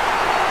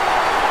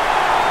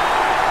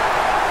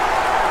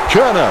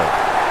 Curnow.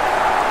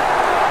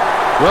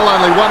 Well,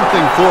 only one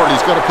thing for it.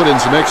 He's got to put in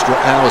some extra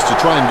hours to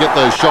try and get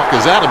those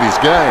shockers out of his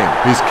game.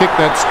 He's kicked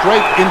that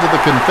straight into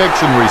the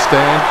confectionery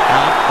stand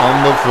out on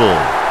the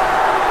full.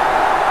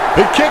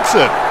 He kicks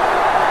it.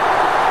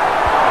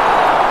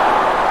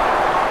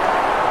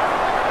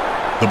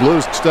 The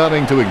Blues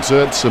starting to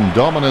exert some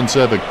dominance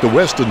over the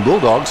Western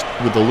Bulldogs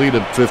with the lead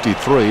of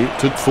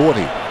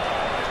 53-40.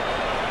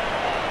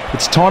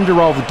 It's time to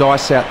roll the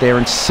dice out there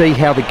and see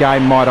how the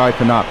game might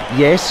open up.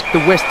 Yes, the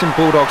Western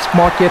Bulldogs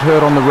might get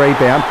hurt on the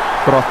rebound,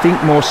 but I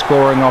think more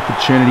scoring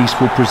opportunities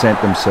will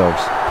present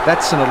themselves.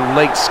 That's an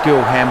elite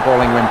skill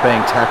handballing when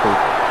being tackled.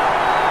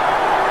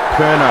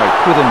 Curnow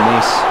with a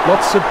miss.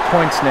 Lots of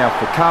points now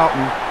for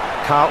Carlton.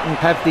 Carlton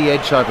have the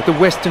edge over the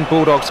Western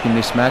Bulldogs in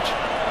this match.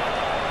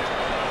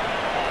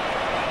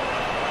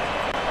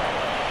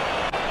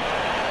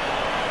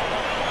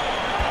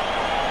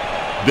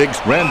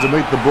 Biggs ran to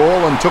meet the ball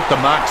and took the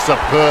mark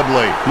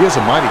superbly. He has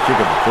a mighty kick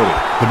at the footy.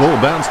 The ball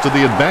bounced to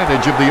the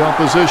advantage of the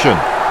opposition.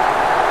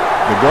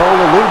 The goal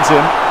eludes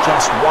him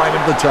just wide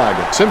of the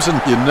target.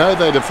 Simpson, you know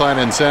they define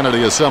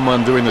insanity as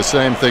someone doing the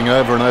same thing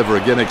over and over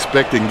again,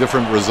 expecting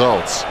different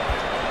results.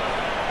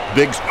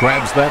 Biggs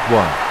grabs that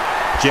one.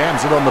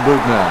 Jams it on the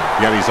boot now.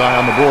 He had his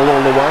eye on the ball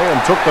all the way and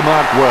took the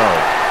mark well.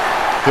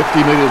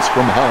 50 metres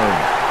from home.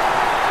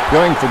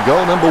 Going for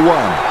goal number 1.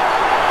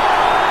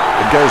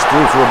 It goes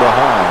through for a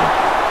behind.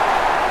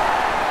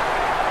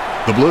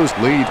 The Blues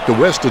lead the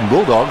Western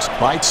Bulldogs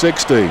by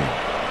 16. He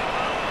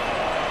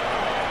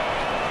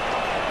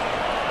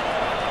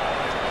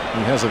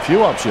has a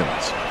few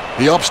options.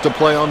 He opts to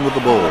play on with the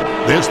ball.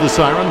 There's the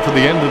siren for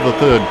the end of the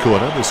 3rd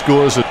quarter. The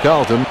scores at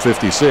Carlton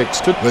 56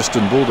 to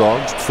Western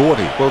Bulldogs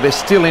 40. Well, they're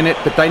still in it,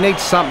 but they need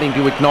something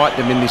to ignite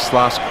them in this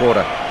last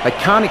quarter. They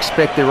can't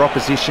expect their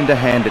opposition to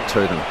hand it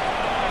to them.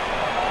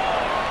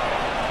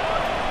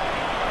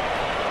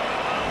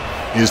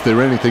 Is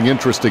there anything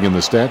interesting in the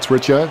stats,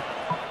 Richo?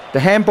 The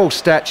handball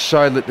stats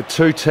show that the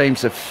two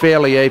teams are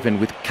fairly even,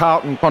 with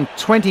Carlton on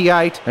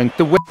 28 and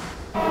the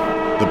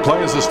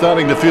players are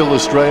starting to feel the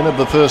strain of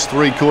the first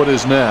 3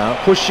 quarters now.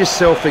 Push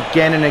yourself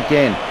again and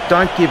again.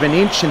 Don't give an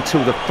inch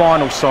until the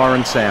final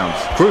siren sounds.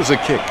 Cruiser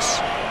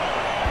kicks.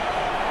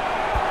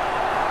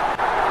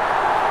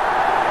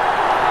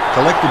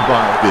 Collected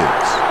by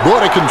Biggs.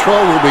 Border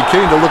control will be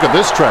keen to look at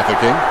this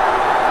trafficking.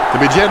 To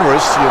be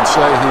generous, you'd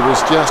say he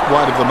was just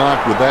wide of the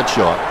mark with that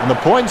shot. And the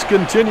points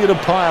continue to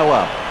pile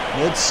up.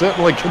 It's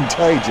certainly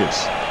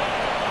contagious.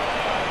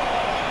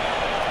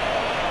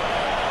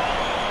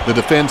 The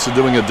defence are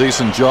doing a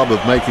decent job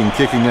of making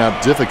kicking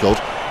out difficult,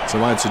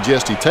 so I'd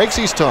suggest he takes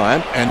his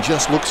time and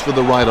just looks for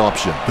the right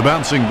option. The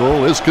bouncing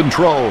ball is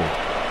controlled.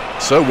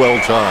 So well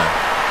timed.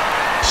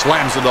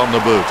 Slams it on the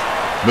boot.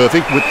 Murphy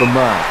with the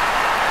mark.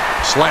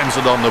 Slams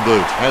it on the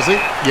boot. Has he?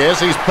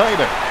 Yes, he's paid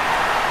it.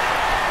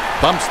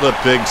 Bumps the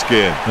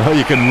pigskin. Oh,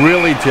 you can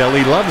really tell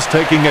he loves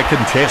taking a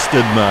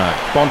contested mark.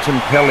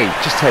 Bontempelli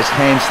just has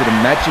hands that are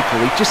magical.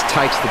 He just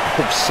takes the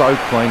ball so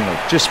cleanly.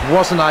 Just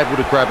wasn't able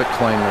to grab it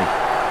cleanly.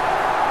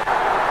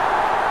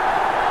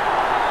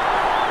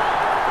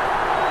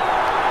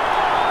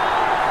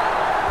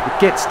 It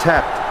gets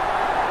tapped.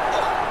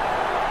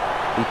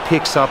 He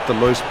picks up the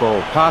loose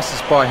ball.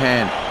 Passes by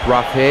hand.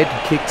 Rough head.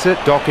 Kicks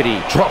it. Doherty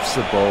drops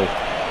the ball.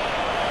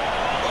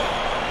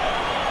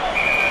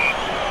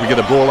 We get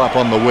a ball up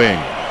on the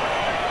wing.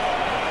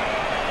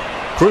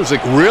 Kruzik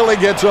really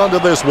gets onto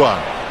this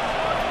one.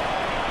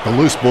 The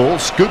loose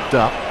ball scooped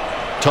up.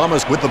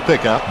 Thomas with the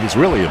pickup. He's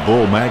really a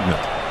ball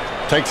magnet.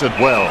 Takes it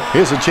well.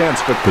 Here's a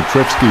chance for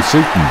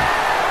Petrovsky-Seton.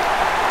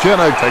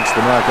 Jono takes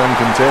the mark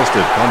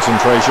uncontested.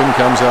 Concentration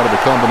comes out of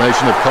a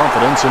combination of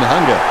confidence and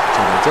hunger, so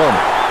they tell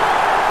me.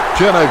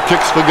 Jono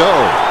kicks for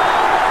goal.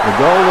 The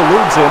goal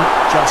eludes him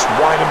just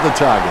wide of the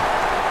target.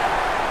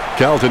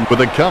 Carlton with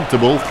a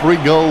comfortable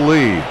 3-goal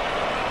lead.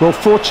 Well,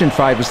 fortune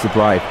favours the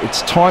brave.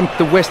 It's time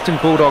the Western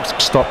Bulldogs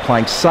stopped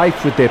playing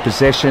safe with their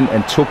possession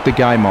and took the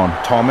game on.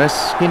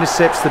 Thomas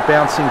intercepts the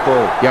bouncing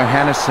ball.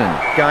 Johannesson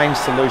gains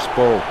the loose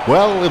ball.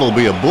 Well, it'll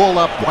be a ball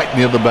up right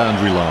near the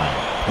boundary line.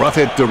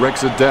 Roughhead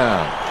directs it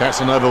down.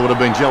 Casanova would have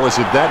been jealous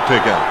of that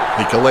pickup.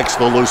 He collects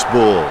the loose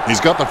ball.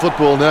 He's got the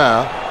football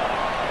now.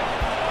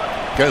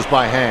 Goes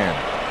by hand.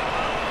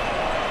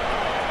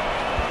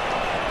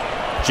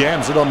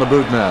 Jams it on the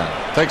boot now.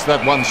 Takes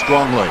that one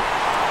strongly.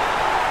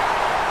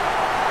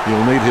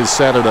 He'll need his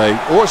Saturday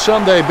or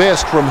Sunday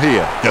best from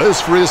here.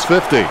 Goes for his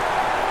 50.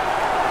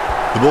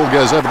 The ball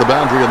goes over the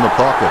boundary in the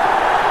pocket.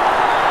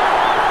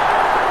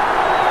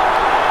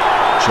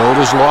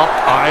 Shoulders locked,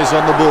 eyes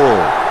on the ball.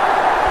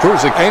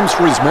 Kruzik aims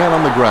for his man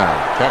on the ground.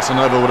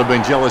 Casanova would have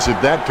been jealous of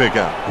that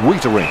pickup.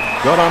 Wiedering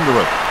got under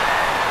it.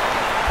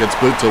 Gets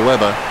boot to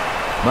leather.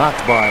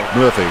 Marked by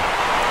Murphy.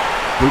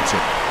 Boots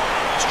it.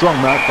 Strong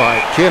mark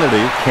by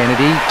Kennedy.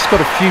 Kennedy's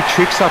got a few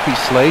tricks up his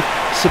sleeve,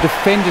 so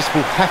defenders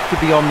will have to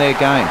be on their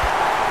game.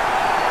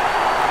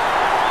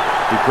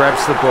 He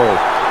grabs the ball.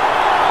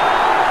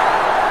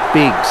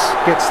 Biggs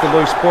gets the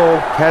loose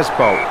ball.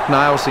 Casbolt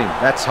nails him.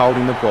 That's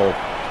holding the ball.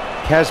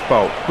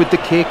 Casbolt with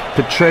the kick.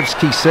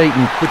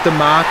 Petrovsky-Seton with the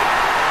mark.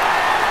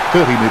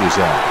 30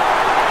 metres out.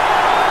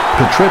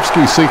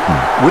 Petrovsky-Seton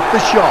with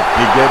the shot.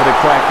 He gave it a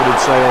crack, but it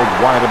sailed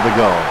wide of the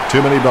goal.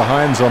 Too many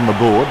behinds on the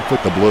board for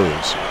the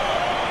Blues.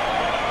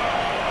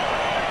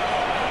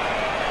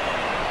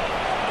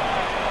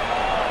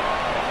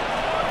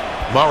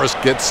 Morris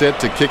gets set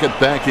to kick it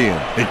back in.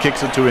 He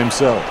kicks it to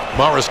himself.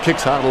 Morris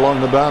kicks hard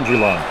along the boundary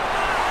line.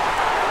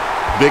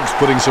 Biggs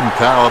putting some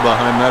power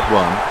behind that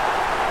one.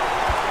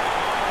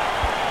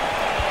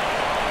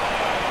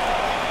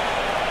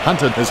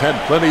 Hunter has had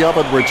plenty of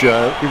it,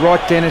 Richo. You're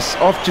right, Dennis.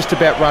 I've just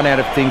about run out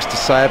of things to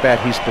say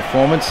about his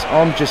performance.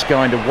 I'm just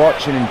going to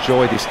watch and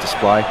enjoy this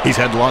display. He's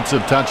had lots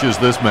of touches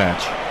this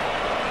match.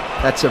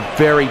 That's a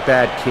very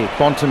bad kick.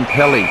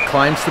 Bontempelli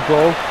claims the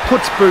ball,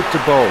 puts boot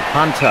to ball.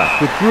 Hunter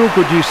with real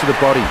good use of the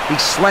body. He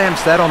slams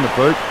that on the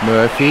boot.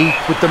 Murphy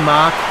with the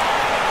mark.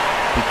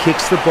 He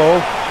kicks the ball.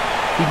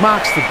 He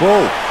marks the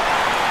ball.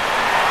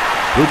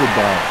 Booted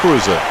by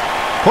Cruiser.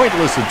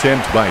 Pointless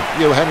attempt by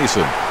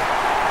Johannesson.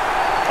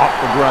 Off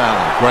the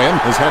ground.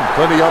 Graham has had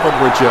plenty of it,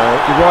 Richo.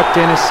 You're right,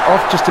 Dennis.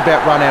 I've just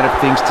about run out of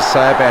things to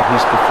say about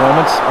his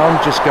performance. I'm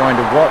just going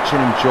to watch and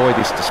enjoy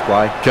this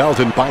display.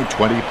 Carlton by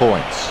 20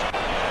 points.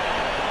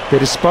 Their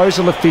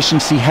disposal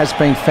efficiency has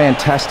been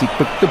fantastic,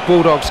 but the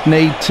Bulldogs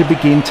need to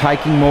begin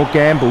taking more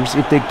gambles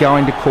if they're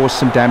going to cause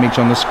some damage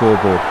on the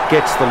scoreboard.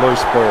 Gets the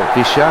loose ball.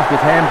 Fisher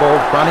with handball,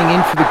 running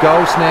in for the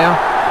goals now.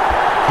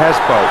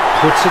 Casbolt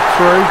puts it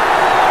through.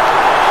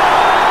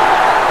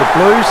 The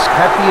Blues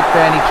have the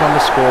advantage on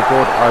the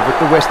scoreboard over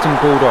the Western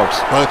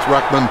Bulldogs. Both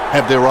ruckmen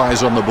have their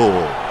eyes on the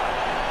ball.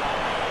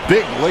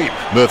 Big leap.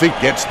 Murphy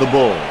gets the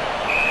ball.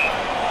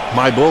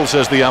 My ball,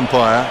 says the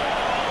umpire.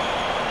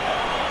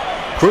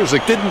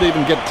 Kruzik didn't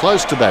even get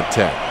close to that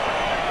tap.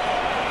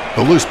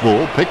 The loose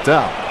ball picked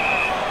up.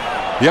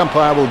 The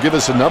umpire will give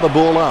us another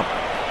ball up.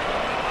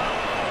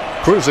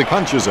 Kruzik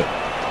punches it.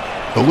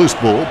 The loose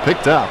ball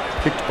picked up.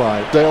 Kicked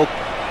by Dale.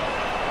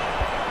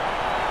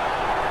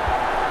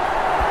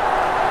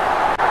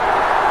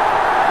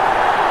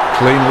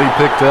 Cleanly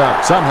picked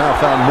up. Somehow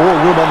found more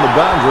room on the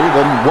boundary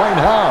than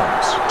Wayne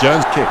Howes.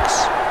 Jones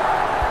kicks.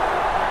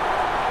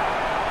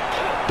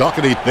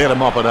 Doherty there to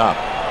mop it up.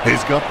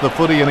 He's got the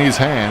footy in his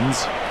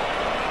hands.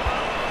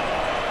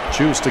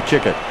 Choose to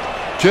kick it.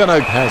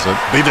 Jono has it.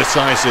 Be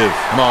decisive.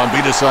 Come on,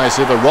 be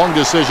decisive. A wrong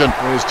decision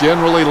is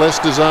generally less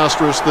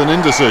disastrous than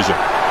indecision.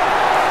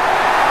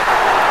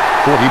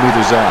 40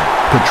 metres out.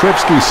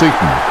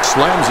 Petrovsky-Seton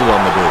slams it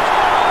on the boot.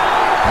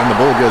 And the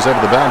ball goes over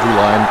the boundary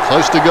line,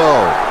 close to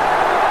goal.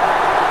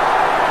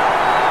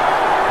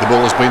 The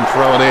ball has been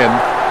thrown in.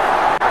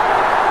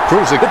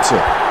 Kruzik hits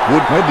it.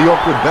 Wood made the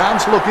awkward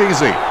bounce look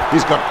easy.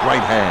 He's got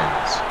great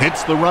hands.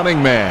 Hits the running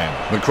man.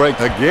 McCrae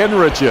again,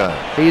 Richard.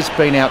 He's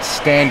been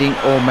outstanding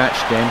all match,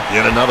 Dan.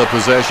 Yet another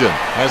possession.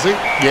 Has he?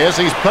 Yes,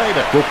 he's paid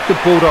it. Look, the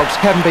Bulldogs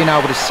haven't been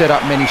able to set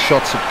up many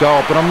shots at goal,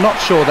 but I'm not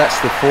sure that's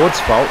the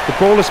forward's fault. The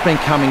ball has been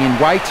coming in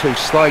way too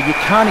slow. You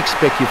can't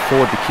expect your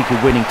forward to kick a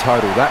winning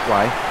total that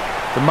way.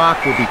 The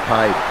mark will be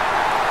paid.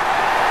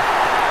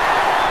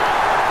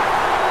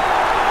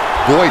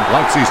 Boyd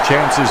likes his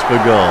chances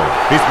for goal.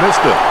 He's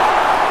missed it.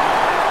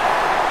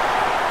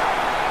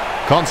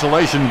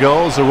 Consolation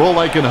goals are all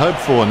they can hope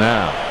for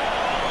now.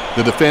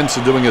 The defence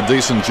are doing a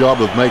decent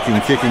job of making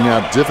kicking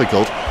out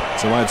difficult,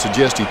 so I'd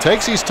suggest he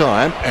takes his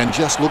time and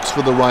just looks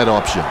for the right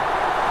option.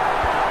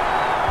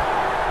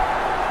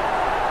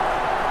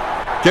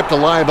 Kept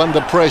alive under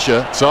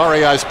pressure.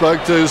 Sorry, I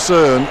spoke too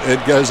soon.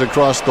 It goes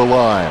across the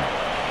line.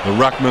 The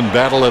ruckman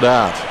battle it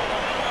out.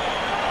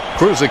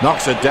 Krusek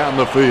knocks it down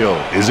the field.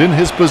 Is in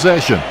his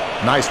possession.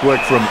 Nice work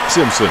from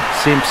Simpson.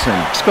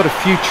 He's got a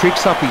few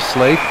tricks up his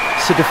sleeve,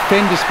 so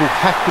defenders will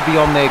have to be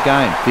on their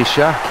game.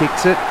 Fisher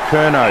kicks it.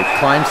 Curnow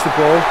claims the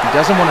ball. He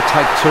doesn't want to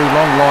take too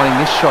long lining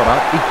this shot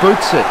up. He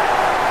boots it.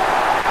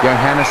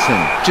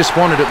 Johannesson just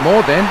wanted it more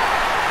then.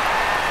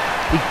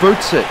 He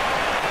boots it.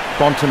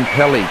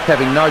 Bontempelli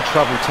having no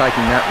trouble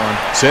taking that one.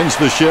 Sends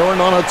the Sharon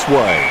on its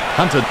way.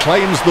 Hunter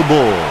claims the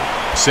ball.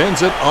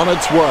 Sends it on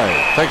its way.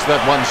 Takes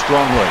that one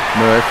strongly.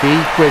 Murphy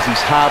wears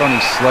his heart on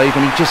his sleeve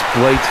and he just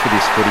bleeds for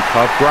this footy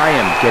club.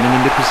 Graham getting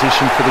into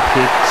position for the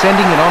kick.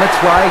 Sending it on its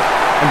way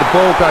and the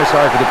ball goes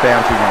over the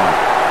boundary line.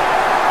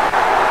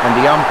 And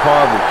the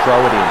umpire will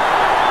throw it in.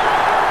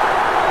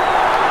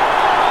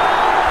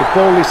 The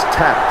ball is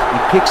tapped. He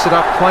picks it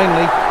up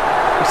cleanly.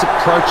 He's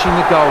approaching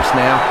the goals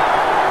now.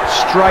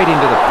 Straight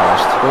into the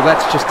post. Well,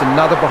 that's just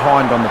another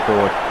behind on the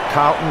board.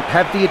 Carlton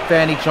have the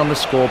advantage on the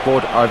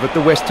scoreboard over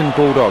the Western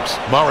Bulldogs.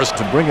 Morris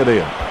to bring it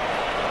in.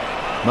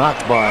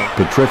 Marked by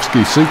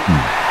Petrevski-Seton.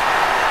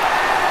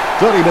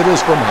 30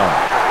 metres from home.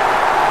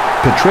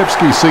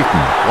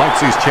 Petrevski-Seton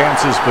likes his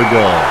chances for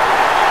goal.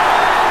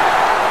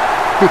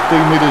 15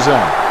 metres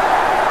out.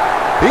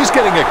 He's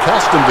getting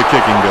accustomed to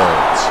kicking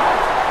goals.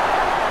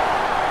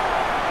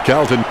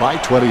 Carlton by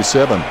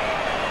 27.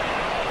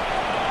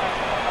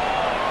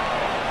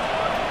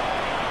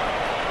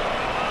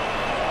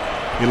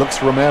 He looks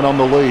for a man on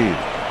the lead.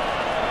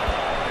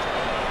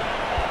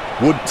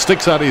 Wood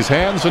sticks out his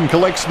hands and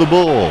collects the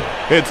ball.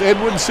 It's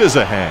Edward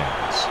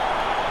Scissorhands.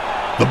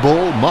 The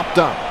ball mopped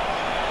up.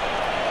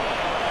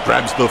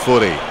 Grabs the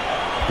footy.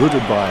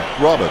 Booted by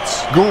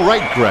Roberts.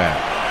 Great grab.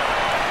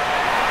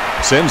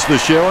 Sends the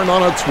Sharon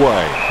on its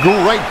way.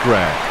 Great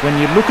grab. When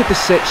you look at the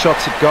set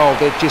shots at goal,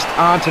 there just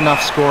aren't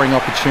enough scoring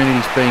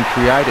opportunities being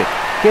created.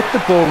 Get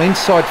the ball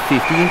inside 50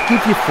 and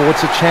give your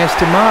forwards a chance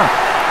to mark.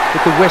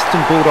 But the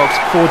Western Bulldogs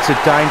forwards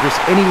are dangerous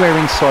anywhere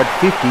inside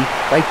 50.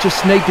 They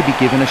just need to be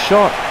given a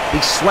shot.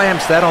 He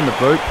slams that on the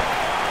boot.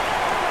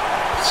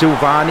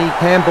 Silvani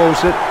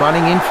handballs it,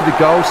 running in for the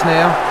goals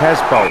now.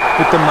 Casbolt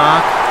with the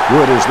mark.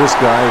 Word is this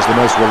guy is the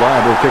most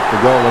reliable kick for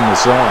goal in the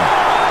side.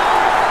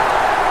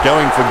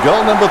 Going for goal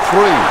number 3.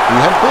 He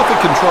had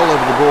perfect control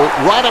over the ball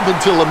right up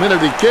until the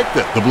minute he kicked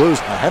it. The Blues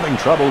are having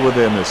trouble with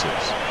their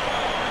misses.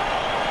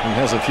 He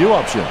has a few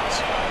options.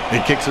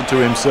 He kicks it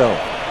to himself.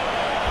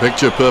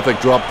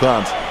 Picture-perfect drop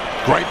punt.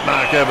 Great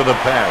mark over the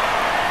pack.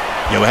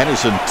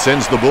 Johannesson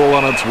sends the ball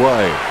on its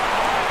way.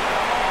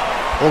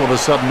 All of a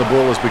sudden, the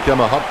ball has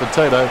become a hot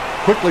potato,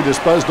 quickly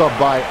disposed of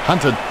by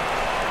Hunter.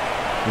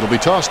 It'll be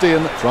tossed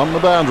in from the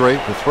boundary.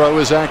 The throw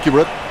is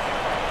accurate.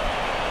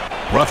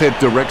 Roughead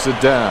directs it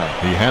down.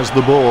 He has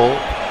the ball.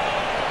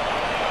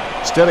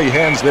 Steady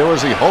hands there as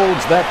he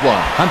holds that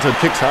one. Hunter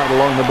kicks hard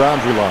along the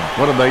boundary line.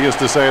 What did they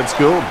used to say at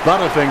school?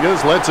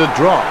 Butterfingers lets it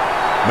drop.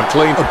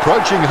 McLean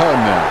approaching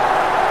home now.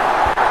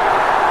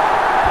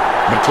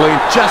 McLean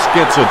just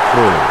gets it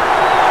through.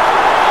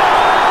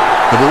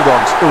 The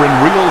Bulldogs are in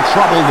real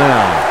trouble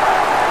now.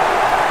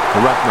 The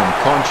ruckman,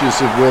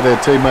 conscious of where their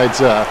teammates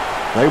are,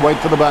 they wait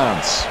for the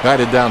bounce.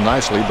 Batted down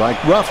nicely by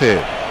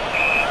Roughead.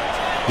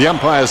 The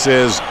umpire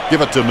says, give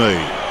it to me.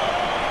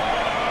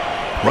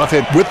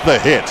 Roughead with the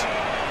hit.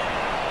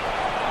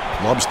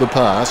 Lobs the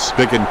pass.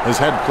 Picken has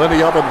had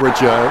plenty of it,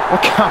 Richo. I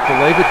can't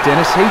believe it,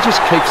 Dennis. He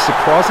just keeps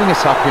surprising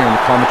us up here in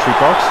the commentary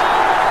box.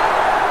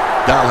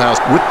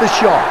 Dalhouse with the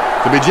shot.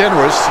 To be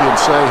generous, you'd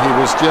say he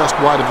was just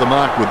wide of the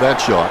mark with that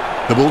shot.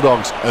 The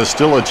Bulldogs are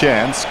still a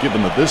chance,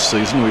 given that this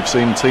season we've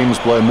seen teams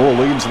blow more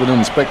leads than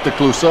Inspector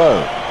Clouseau.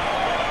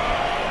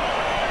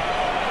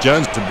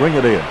 Jones to bring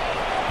it in.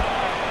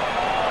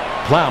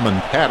 Plowman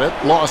had it,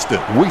 lost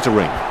it.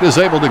 Wiedering is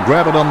able to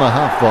grab it on the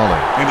half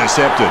volley.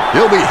 Intercepted.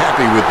 He'll be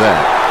happy with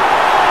that.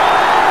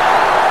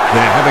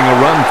 They're having a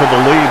run for the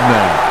lead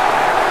now.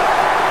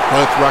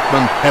 Both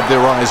ruckmen have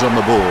their eyes on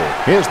the ball.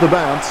 Here's the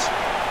bounce.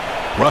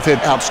 Roughead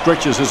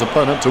outstretches his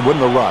opponent to win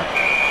the ruck.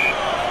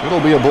 It'll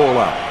be a ball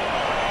up.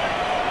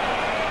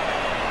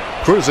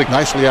 Krusek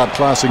nicely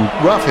outclassing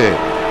Roughead.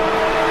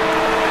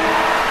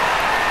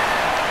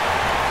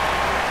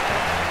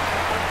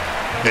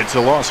 It's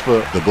a loss for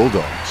the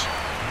Bulldogs.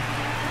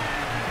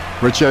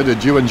 Richo,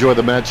 did you enjoy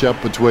the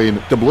matchup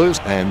between the Blues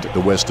and the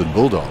Western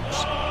Bulldogs?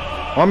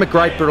 I'm a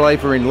great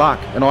believer in luck,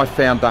 and I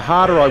found the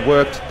harder I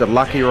worked, the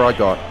luckier I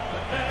got.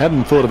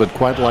 Hadn't thought of it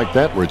quite like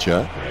that,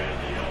 Richo.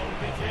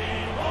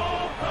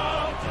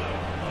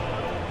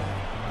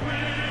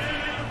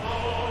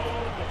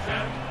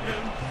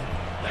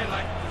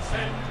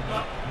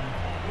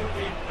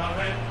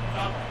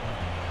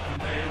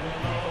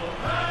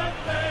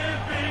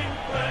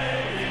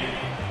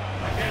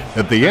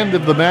 At the end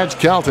of the match,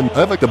 Carlton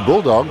over the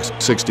Bulldogs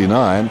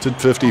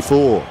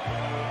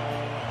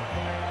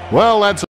 69-54. Well, that's